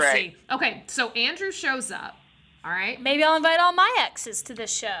 Andrew? It's NC. great. Okay, so Andrew shows up. All right. Maybe I'll invite all my exes to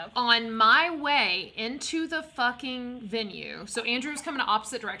this show. On my way into the fucking venue, so Andrew was coming the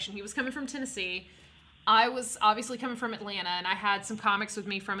opposite direction. He was coming from Tennessee. I was obviously coming from Atlanta, and I had some comics with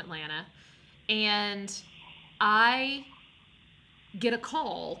me from Atlanta. And I get a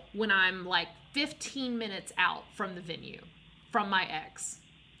call when I'm like 15 minutes out from the venue from my ex.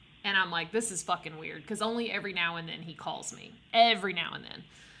 And I'm like, this is fucking weird, because only every now and then he calls me. Every now and then.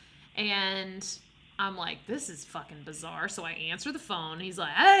 And I'm like, this is fucking bizarre. So I answer the phone. He's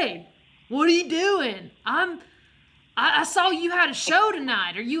like, hey, what are you doing? I saw you had a show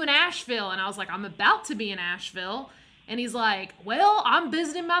tonight. Are you in Asheville? And I was like, I'm about to be in Asheville. And he's like, well, I'm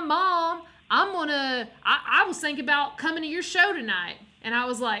visiting my mom. I was thinking about coming to your show tonight. And I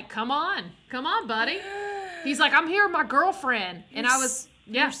was like, come on, buddy. He's like, I'm here with my girlfriend. And I was,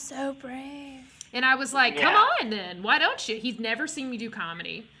 yeah. You're so brave. And I was like, come Yeah. on then. Why don't you? He's never seen me do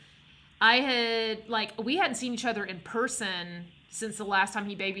comedy. We hadn't seen each other in person since the last time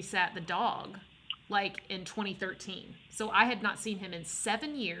he babysat the dog, like in 2013. So I had not seen him in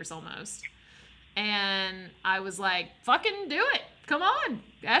 7 years almost. And I was like, fucking do it. Come on.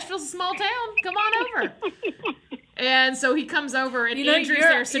 Asheville's a small town. Come on over. And so he comes over, and You know, Andrew's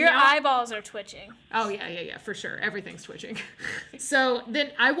there. So your now, eyeballs are twitching. oh, yeah, for sure. Everything's twitching. So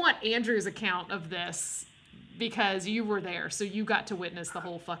then I want Andrew's account of this, because you were there, so you got to witness the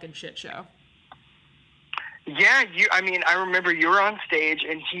whole fucking shit show. Yeah, I remember you were on stage,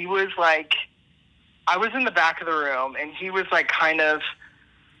 and he was like, I was in the back of the room, and he was like kind of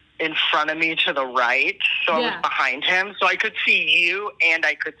in front of me to the right, so I Yeah. was behind him, so I could see you, and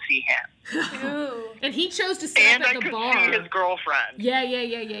I could see him. Ooh. And he chose to sit And up I at the could bar. see his girlfriend. Yeah.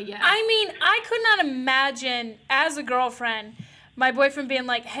 I mean, I could not imagine, as a girlfriend, my boyfriend being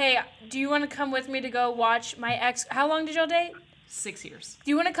like, hey, do you want to come with me to go watch my ex... How long did y'all date? 6 years.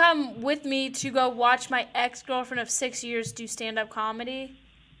 Do you want to come with me to go watch my ex-girlfriend of 6 years do stand-up comedy?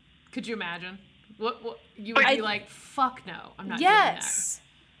 Could you imagine? What you would be like, fuck no, I'm not doing Yes. that.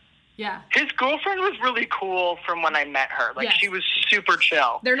 Yeah. His girlfriend was really cool from when I met her. Like, Yes. she was super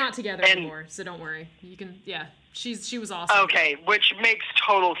chill. They're not together And- anymore, so don't worry. You can, yeah. She was awesome. Okay, which makes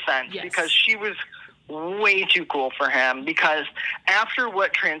total sense, Yes. because she was way too cool for him, because after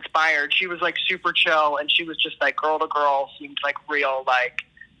what transpired, she was like super chill, and she was just like girl to girl, seemed like real, like,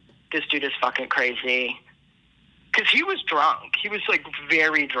 this dude is fucking crazy. Because he was drunk. He was like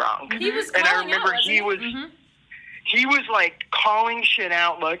very drunk. He was And I calling remember out, wasn't he was like calling shit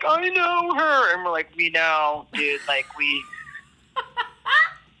out, like, I know her. And we're like, we know, dude, like, we.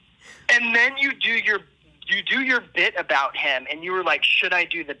 And then you do your bit about him, and you were like, should I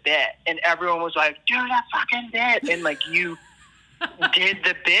do the bit? And everyone was like, do that fucking bit. And like, you did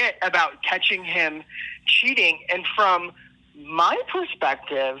the bit about catching him cheating. And from my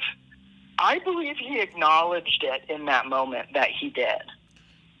perspective, I believe he acknowledged it in that moment that he did.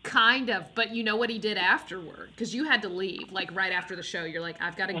 Kind of, but you know what he did afterward? Because you had to leave, like right after the show. You're like,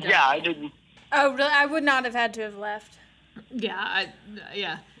 I've got to go. Yeah, I didn't. Oh, really? I would not have had to have left. Yeah,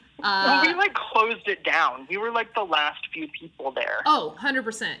 yeah. Well, we like closed it down. We were like the last few people there. Oh,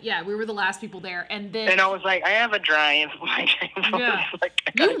 100%. Yeah, we were the last people there. And then And I was like, I have a drive. Yeah. Like,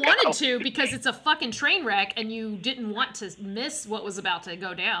 I you gotta wanted go. to, because it's a fucking train wreck, and you didn't want to miss what was about to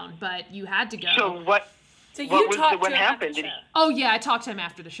go down, but you had to go. So what? So you What was talked what to him after happened? the Did he? show. Oh, yeah, I talked to him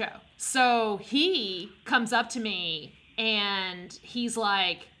after the show. So he comes up to me, and he's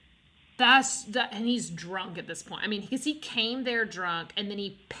like, and he's drunk at this point. I mean, because he came there drunk, and then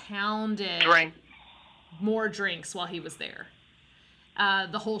he pounded Drink. more drinks while he was there.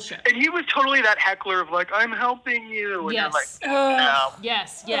 The whole show. And he was totally that heckler of like, I'm helping you. And Yes. you're like, no.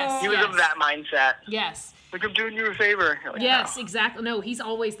 Yes. He was yes. of that mindset. Yes. Like, I'm doing you a favor. You're like, Yes, no. exactly. No, he's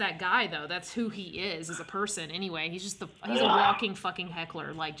always that guy, though. That's who he is as a person. Anyway, he's a walking fucking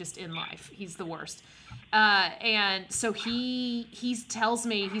heckler, like, just in life. He's the worst. And so he tells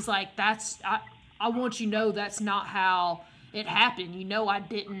me, he's like, I want you to know that's not how it happened. You know, I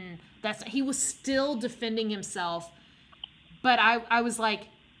didn't. He was still defending himself. But I was like,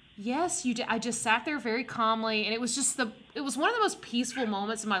 yes, you did. I just sat there very calmly, and it was one of the most peaceful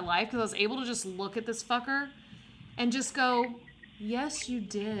moments in my life because I was able to just look at this fucker and just go, yes, you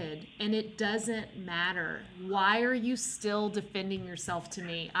did. And it doesn't matter. Why are you still defending yourself to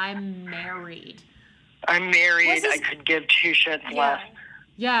me? I'm married. I'm married. I could give two shits less.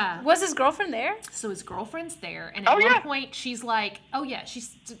 Yeah. Was his girlfriend there? So his girlfriend's there. And at one point, she's like, oh, yeah,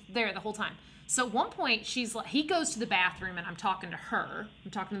 she's there the whole time. So at one point, she's like, he goes to the bathroom, and I'm talking to her.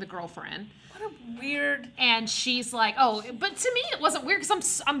 I'm talking to the girlfriend. What a weird. And she's like, oh, but to me, it wasn't weird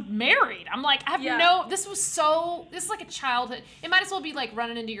because I'm married. I'm like, I have this is like a childhood. It might as well be like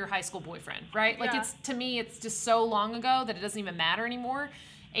running into your high school boyfriend, right? Like to me, it's just so long ago that it doesn't even matter anymore.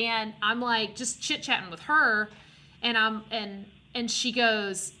 And I'm like, just chit-chatting with her. And she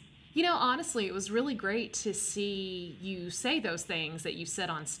goes, you know, honestly, it was really great to see you say those things that you said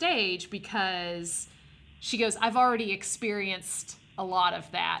on stage because she goes, I've already experienced a lot of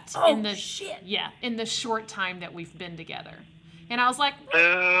that in the short time that we've been together. And I was like,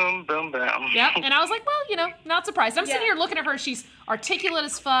 boom, boom, boom. Yep. And I was like, well, you know, not surprised. I'm sitting here looking at her. She's articulate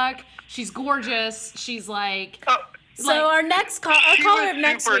as fuck. She's gorgeous. She's like... So our caller of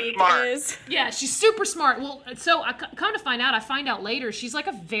next week is... Yeah, she's super smart. Well, so I come to find out later, she's like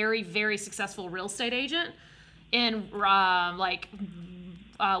a very, very successful real estate agent in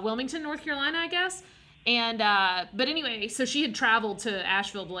Wilmington, North Carolina, I guess. And, but anyway, so she had traveled to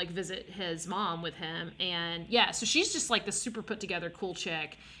Asheville to like visit his mom with him. And yeah, so she's just like the super put together cool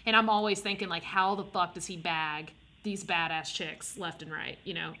chick. And I'm always thinking like, how the fuck does he bag these badass chicks left and right,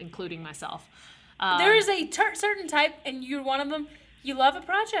 you know, including myself. There is a certain type, and you're one of them. You love a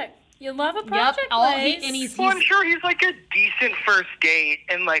project. You love a project. Yep. Well, I'm sure he's like a decent first date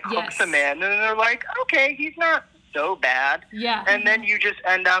and like hooks them in, and then they're like, okay, he's not so bad. Yeah. And then you just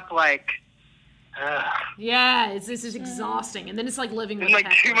end up like, yeah, it's exhausting, and then it's like living with like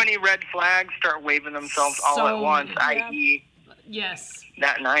too many red flags start waving themselves all at once. I.e. Yes.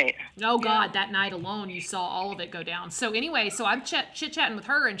 That night. Oh God, that night alone, you saw all of it go down. So anyway, so I'm chit-chatting with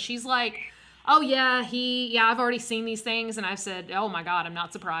her, and she's like, oh yeah, I've already seen these things. And I've said, oh my God, I'm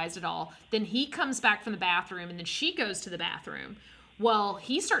not surprised at all. Then he comes back from the bathroom, and then she goes to the bathroom. Well,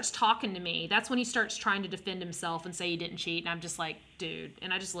 he starts talking to me. That's when he starts trying to defend himself and say he didn't cheat. And I'm just like, dude.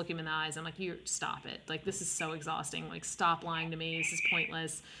 And I just look him in the eyes. I'm like, you stop it. Like, this is so exhausting. Like, stop lying to me. This is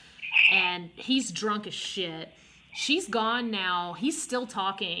pointless. And he's drunk as shit. She's gone now. He's still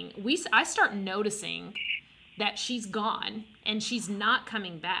talking. I start noticing that she's gone and she's not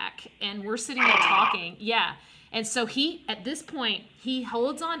coming back, and we're sitting there talking. Yeah. And so at this point, he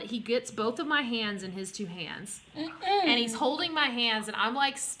holds on, he gets both of my hands in his two hands. And he's holding my hands, and I'm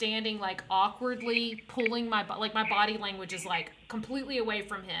like standing like awkwardly pulling my body language is like completely away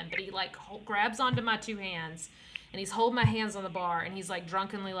from him, but he like grabs onto my two hands, and he's holding my hands on the bar, and he's like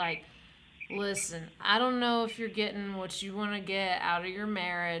drunkenly like, listen, I don't know if you're getting what you want to get out of your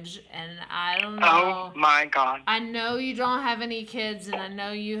marriage, and I don't know. Oh, my God. I know you don't have any kids, and I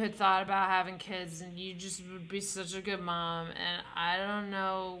know you had thought about having kids, and you just would be such a good mom, and I don't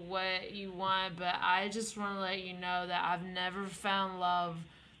know what you want, but I just want to let you know that I've never found love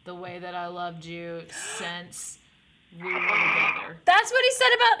the way that I loved you since we were together. That's what he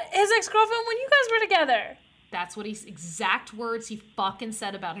said about his ex-girlfriend when you guys were together. That's what exact words he fucking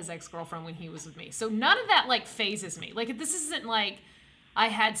said about his ex-girlfriend when he was with me. So none of that, like, phases me. Like, this isn't like I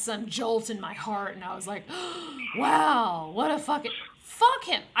had some jolt in my heart and I was like, oh, wow, what a fuck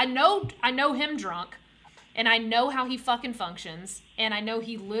him. I know him drunk, and I know how he fucking functions, and I know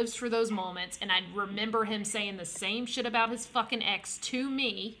he lives for those moments, and I remember him saying the same shit about his fucking ex to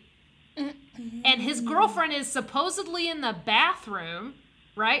me. And his girlfriend is supposedly in the bathroom,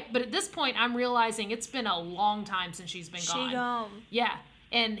 right? But at this point, I'm realizing it's been a long time since she's been gone. She gone. Yeah.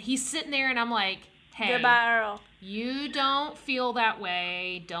 And he's sitting there, and I'm like, hey. Goodbye, Earl. You don't feel that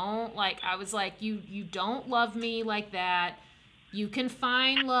way. I was like, you don't love me like that. You can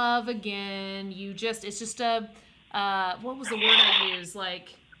find love again. It's just a, what was the word I used?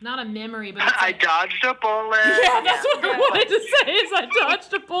 Like, not a memory, but it's I dodged a bullet. Yeah, that's what I wanted to say is I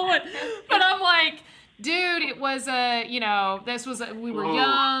dodged a bullet. But I'm like, dude, it was we were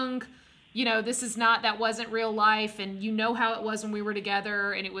young, that wasn't real life, and you know how it was when we were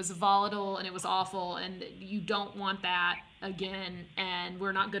together, and it was volatile, and it was awful, and you don't want that again, and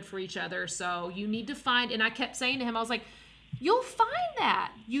we're not good for each other, so you need to find, and I kept saying to him, I was like, you'll find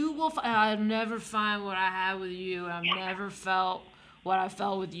that. You will, I'll never find what I had with you, I've never felt what I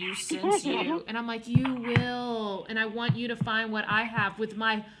felt with you since you, and I'm like, you will, and I want you to find what I have with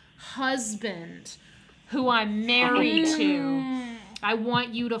my husband, who I'm married to. I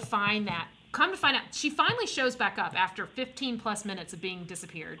want you to find that. come to find out, she finally shows back up after 15 plus minutes of being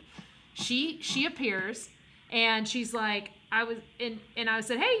disappeared. She appears, and she's like, I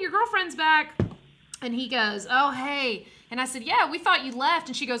said, hey, your girlfriend's back. And he goes, oh, hey. And I said, yeah, we thought you left.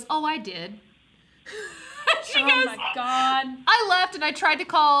 And she goes, oh, I did. She goes, oh my God. I left, and I tried to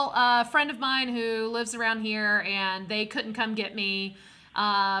call a friend of mine who lives around here, and they couldn't come get me.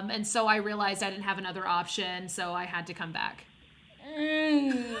 And so I realized I didn't have another option, so I had to come back.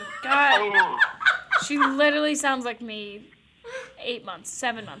 God. She literally sounds like me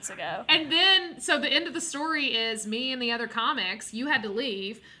 7 months ago. And then, so the end of the story is me and the other comics, you had to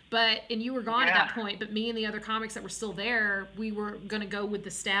leave, and you were gone at that point, but me and the other comics that were still there, we were going to go with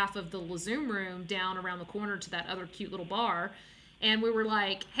the staff of the Zoom room down around the corner to that other cute little bar. And we were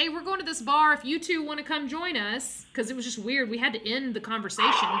like, hey, we're going to this bar if you two want to come join us. Because it was just weird. We had to end the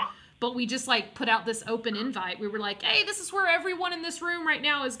conversation. But we just, like, put out this open invite. We were like, hey, this is where everyone in this room right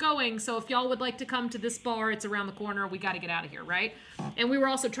now is going. So if y'all would like to come to this bar, it's around the corner. We got to get out of here, right? And we were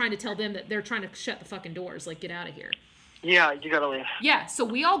also trying to tell them that they're trying to shut the fucking doors. Like, get out of here. Yeah, you gotta leave. Yeah, so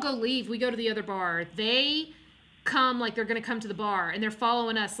we all go leave. We go to the other bar. They come, like, they're going to come to the bar. And they're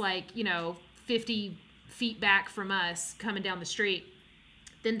following us, like, 50 feet back from us coming down the street.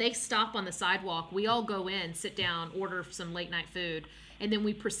 Then they stop on the sidewalk. We all go in, sit down, order some late night food. And then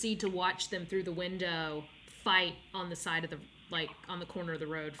we proceed to watch them through the window fight on the side of on the corner of the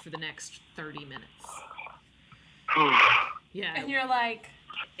road for the next 30 minutes. Yeah. And you're like...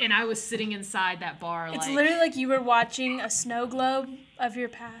 And I was sitting inside that bar, It's literally like you were watching a snow globe of your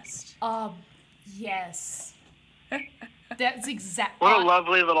past. Yes. That's exactly... What a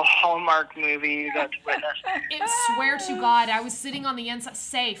lovely little Hallmark movie you got to witness. I swear to God, I was sitting on the inside,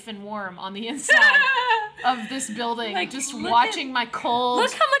 safe and warm on the inside of this building, Like, just look watching my cold...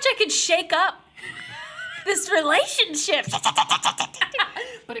 Look how much I could shake up this relationship.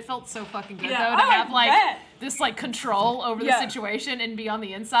 But it felt so fucking good, Yeah. though, to Oh, I have, like, bet. this, like, control over the Yeah. situation and be on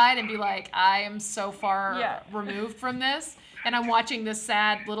the inside and be like, I am so far Yeah. removed from this. And I'm watching this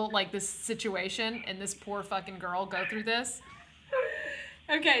sad little, like, this situation and this poor fucking girl go through this.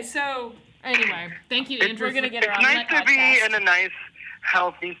 Okay, so... Anyway, thank you, Andrew. We're gonna get her It's on nice my to be podcast. in a nice,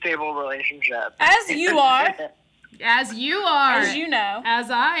 healthy, stable relationship. As you are, As you are. as you know, As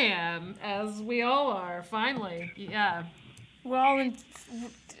I am. As we all are, finally. Yeah. we're all in...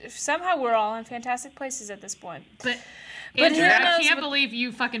 Somehow we're all in fantastic places at this point. But But Andrew, who I knows can't what- believe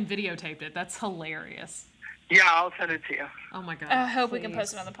you fucking videotaped it. That's hilarious. Yeah, I'll send it to you. Oh my God. I hope we can please.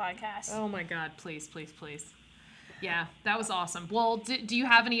 post it on the podcast. Oh my God, please, please, please. Yeah, that was awesome. Well, do you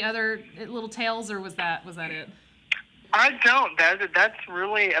have any other little tales, or was that it? I don't. That's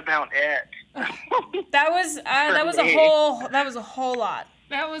really about it. That was me. a whole lot.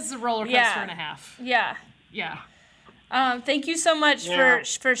 That was a roller coaster Yeah. and a half. Yeah. Yeah. Thank you so much Yeah.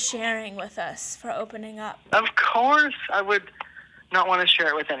 for sharing with us, for opening up. Of course, I would not want to share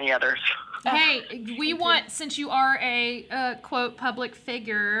it with any others. Hey, we want, since you are a quote public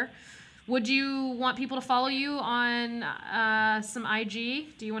figure, would you want people to follow you on some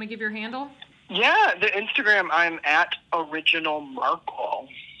IG? Do you want to give your handle? Yeah, the Instagram, I'm at Original Markle.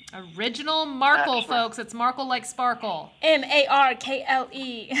 Original Markle, That's right. folks. It's Markle like sparkle. Markle. I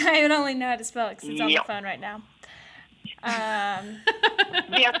don't only know how to spell it because it's on the Yep. phone right now.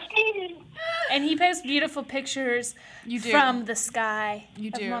 Yes. And he posts beautiful pictures You do. from the sky. You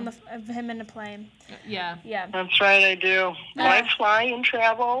of do. him, of him in a plane. Yeah. Yeah. That's right, I do. I fly and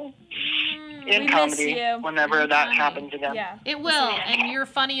travel in we miss comedy you. whenever that comedy. happens again. Yeah. It will, and you're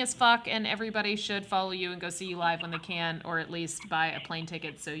funny as fuck, and everybody should follow you and go see you live when they can, or at least buy a plane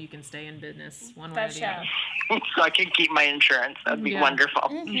ticket so you can stay in business one way That or the show. other. So I can keep my insurance. That'd be Yeah.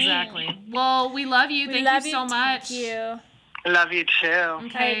 wonderful. Exactly. Well, we love you. We Thank love you so much. Thank you. Love you too. Okay.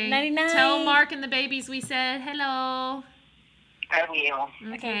 Alright, nighty-night. Tell Mark and the babies we said hello. I will.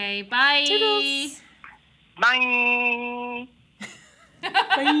 Okay. Bye. Toodles. Bye.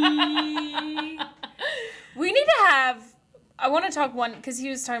 We need to have. I want to talk one because he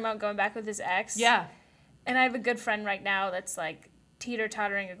was talking about going back with his ex. Yeah. And I have a good friend right now that's like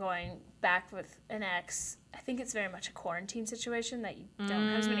teeter-tottering of going back with an ex. I think it's very much a quarantine situation that you don't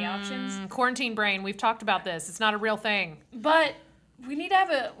have as many options. Quarantine brain. We've talked about this. It's not a real thing. But we're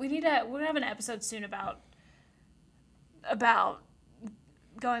gonna have an episode soon about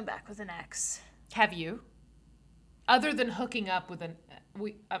going back with an ex. Have you? Other than hooking up with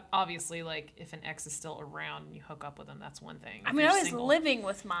obviously, like, if an ex is still around and you hook up with them, that's one thing. I If mean, you're I was single- living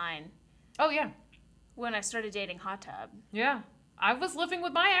with mine Oh, yeah. when I started dating Hot Tub. Yeah. I was living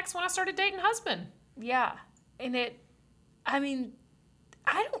with my ex when I started dating husband. Yeah, and I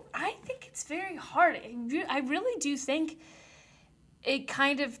think it's very hard. I really do think it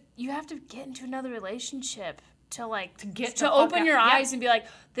kind of, you have to get into another relationship to like to open your eyes and be like,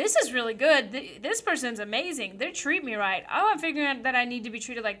 this is really good. This person's amazing. They treat me right. Oh, I'm figuring out that I need to be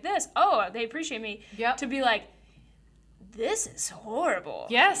treated like this. Oh, they appreciate me. Yep. To be like, this is horrible.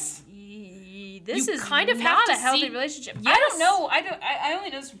 Yes. This You is kind of not have to a healthy see- relationship. Yes. I don't know. I only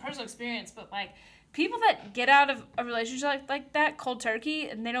know this from personal experience, but like people that get out of a relationship like that cold turkey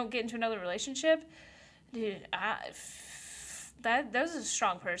and they don't get into another relationship, dude, that was a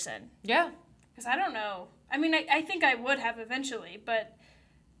strong person. Yeah. Because I don't know. I mean, I think I would have eventually, but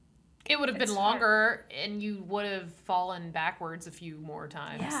It would have been It's longer, and you would have fallen backwards a few more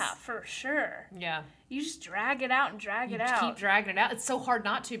times. yeah, for sure. Yeah. You just drag it out and drag You it out. keep dragging it out. It's so hard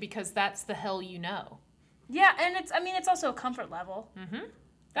not to because that's the hell you know. Yeah, and it's also a comfort level.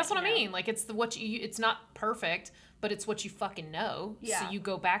 That's what I You know. mean. Like it's it's not perfect, but it's what you fucking know. Yeah. So you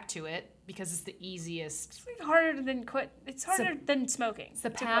go back to it because it's the easiest. It's like harder than quit. It's harder than smoking. It's the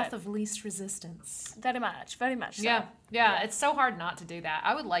path of least resistance. very much so. Yeah. It's so hard not to do that.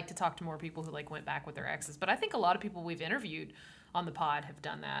 I would like to talk to more people who like went back with their exes, but I think a lot of people we've interviewed on the pod have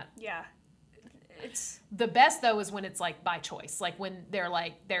done that. Yeah. It's The best though is when it's like by choice, like when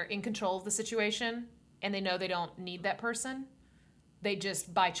they're in control of the situation and they know they don't need that person. They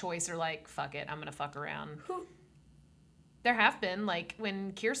just by choice are like, fuck it, I'm gonna fuck around. who There have been, like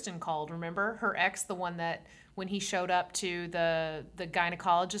when Kirsten called, remember? Her ex, the one that when he showed up to the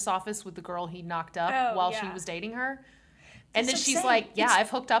gynecologist's office with the girl he knocked up Oh, while she yeah. was dating her. And then That's she's insane. like, yeah, It's- I've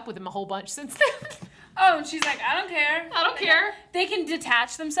hooked up with him a whole bunch since then. Oh, and she's like, I don't care. I don't care. They can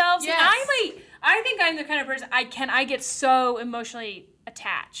detach themselves. Yes. And I think I'm the kind of person I get so emotionally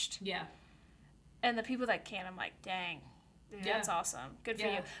attached. Yeah. And the people that can't, I'm like, dang, dude, Yeah. that's awesome. Good for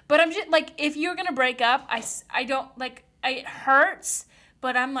Yeah. you. But I'm just like, if you're gonna break up, I don't like. It hurts,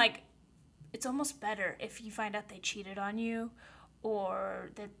 but I'm like, it's almost better if you find out they cheated on you, or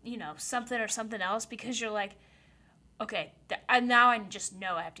that something else, because you're like, okay, now I just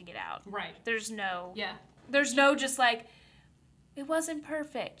know I have to get out. Right. There's no just like, it wasn't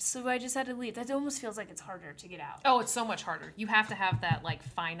perfect, so I just had to leave. That almost feels like it's harder to get out. Oh, it's so much harder. You have to have that like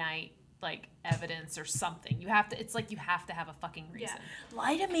finite like evidence or something. It's like you have to have a fucking reason.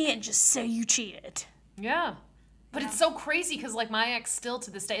 Lie to me and just say you cheated. Yeah. But it's so crazy because, like, my ex still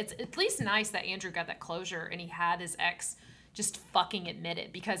to this day, it's at least nice that Andrew got that closure and he had his ex just fucking admit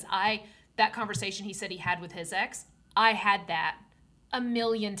it. Because that conversation he said he had with his ex, I had that a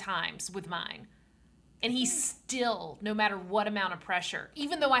million times with mine. And he still, no matter what amount of pressure,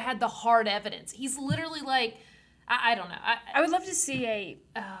 even though I had the hard evidence, he's literally like, I don't know. I would love to see a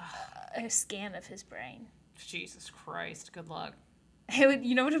scan of his brain. Jesus Christ, good luck. It would,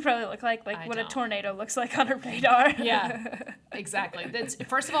 you know what it would probably look like? Like I what a don't. tornado looks like on a radar. Yeah, exactly.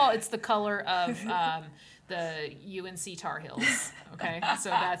 First of all, it's the color of the UNC Tar Heels. Okay, so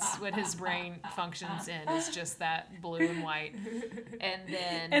that's what his brain functions in. Is just that blue and white, and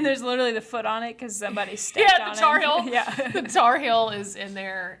then And there's literally the foot on it because somebody stepped on the Tar it. Heel. Yeah. The Tar Heel is in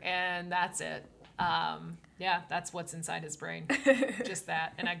there, and that's it. Yeah, that's what's inside his brain. Just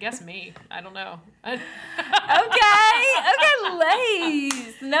that, and I guess me. I don't know. Okay,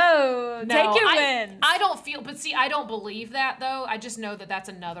 Lace. No, take your wins. I don't feel, but see, I don't believe that though. I just know that that's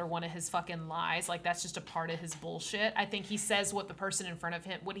another one of his fucking lies. Like that's just a part of his bullshit. I think he says what the person in front of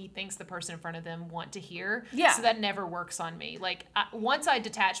him, what he thinks the person in front of them want to hear. Yeah. So that never works on me. Like once I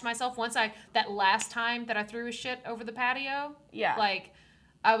detach myself, that last time that I threw his shit over the patio. Yeah. Like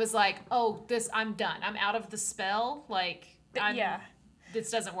I was like, oh, I'm done. I'm out of the spell. Like this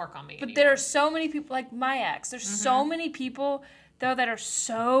doesn't work on me But anymore. there are so many people, like my ex, there's so many people, though, that are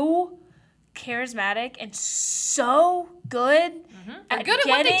so charismatic and so good at good at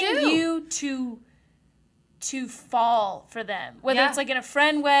what they getting do. you to fall for them. Whether Yeah. it's like in a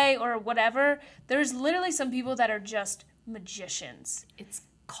friend way or whatever, there's literally some people that are just magicians. It's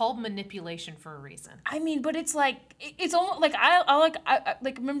called manipulation for a reason. I mean, but it's like, it's almost like, I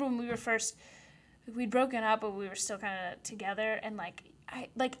remember when we were first, we'd broken up, but we were still kind of together, and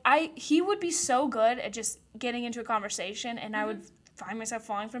he would be so good at just getting into a conversation, and I would find myself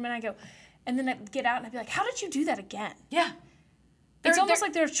falling for him, and I go, and then I'd get out, and I'd be like, how did you do that again? Yeah. It's almost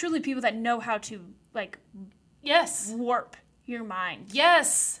like there are truly people that know how to, like, Yes. warp your mind.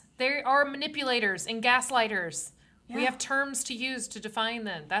 Yes. There are manipulators and gaslighters. We Yeah. have terms to use to define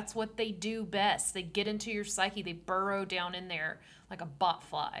them. That's what they do best. They get into your psyche. They burrow down in there like a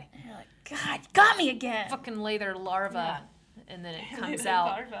botfly. And you're like, God, got me again. Fucking lay their larva, and then it comes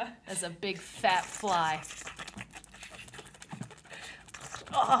out as a big fat fly.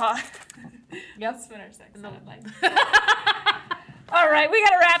 Aw. Yep. That's what our sex sounded like. All right, we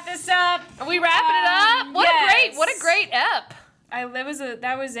gotta wrap this up. Are we wrapping it up? What yes. a great ep.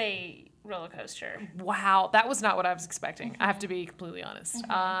 That was a roller coaster. Wow, that was not what I was expecting. I have to be completely honest.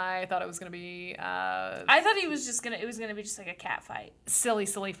 I thought it was going to be I thought it was gonna be just like a cat fight. silly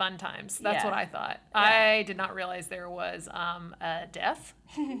fun times. That's Yeah. what I thought. Yeah. I did not realize there was a death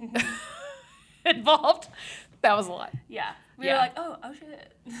involved. That was a lot. Yeah. We Yeah. were like, oh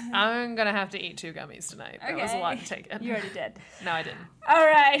shit. I'm going to have to eat 2 gummies tonight. That was a lot to take in. You already did. No, I didn't. All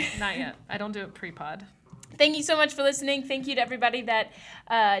right. Not yet. I don't do it pre-pod. Thank you so much for listening. Thank you to everybody that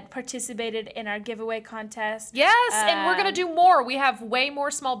participated in our giveaway contest. Yes, and we're going to do more. We have way more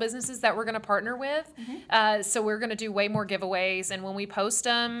small businesses that we're going to partner with. So we're going to do way more giveaways. And when we post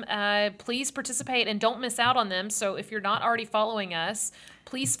them, please participate and don't miss out on them. So if you're not already following us,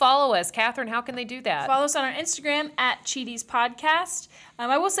 please follow us. Catherine, how can they do that? Follow us on our Instagram at Cheaties Podcast.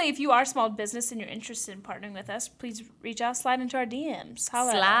 I will say, if you are a small business and you're interested in partnering with us, please reach out, slide into our DMs.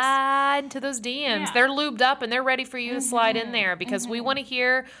 Holla at us. Slide to those DMs. Yeah. They're lubed up and they're ready for you to slide in there because we want to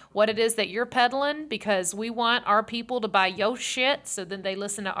hear what it is that you're peddling because we want our people to buy your shit so then they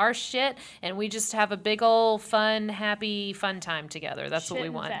listen to our shit and we just have a big old fun, happy, fun time together. That's what we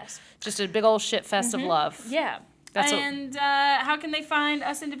Shit want. fest. Just a big old shit fest of love. Yeah. That's what- and how can they find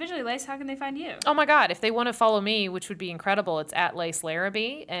us individually, Lace? How can they find you? Oh my God, if they want to follow me, which would be incredible, it's at Lace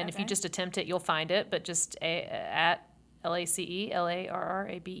Larrabee. And if you Okay. just attempt it, you'll find it. But just at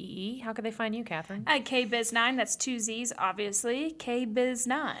LaceLarrabee. How can they find you, Catherine? At KBiz9, that's 2 Z's, obviously.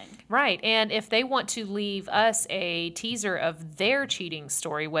 KBiz9. Right. And if they want to leave us a teaser of their cheating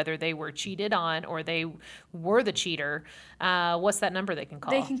story, whether they were cheated on or they were the cheater, what's that number they can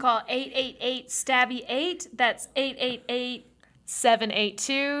call? They can call 888-STABBY-8. That's 888.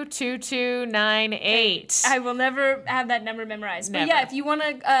 782-2298. I will never have that number memorized. But Never. yeah, if you want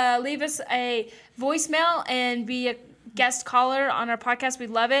to leave us a voicemail and be a guest caller on our podcast, we'd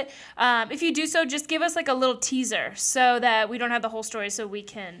love it. If you do so, just give us like a little teaser so that we don't have the whole story so we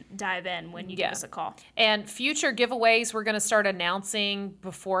can dive in when you give us a call. And future giveaways, we're going to start announcing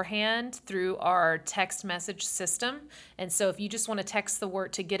beforehand through our text message system. And so if you just want to text the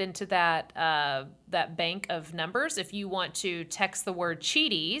word to get into that that bank of numbers, if you want to text the word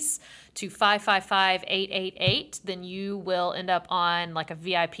Cheaties to 555-888, then you will end up on like a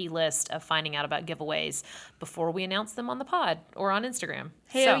VIP list of finding out about giveaways before we announce them on the pod or on Instagram.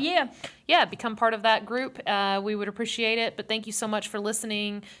 Hell So, yeah. yeah, become part of that group. We would appreciate it. But thank you so much for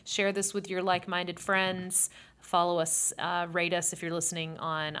listening. Share this with your like-minded friends. Follow us, rate us if you're listening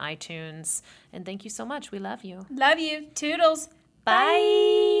on iTunes. And thank you so much. We love you. Love you. Toodles.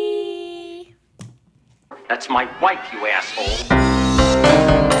 Bye. That's my wife, you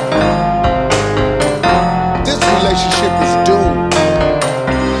asshole.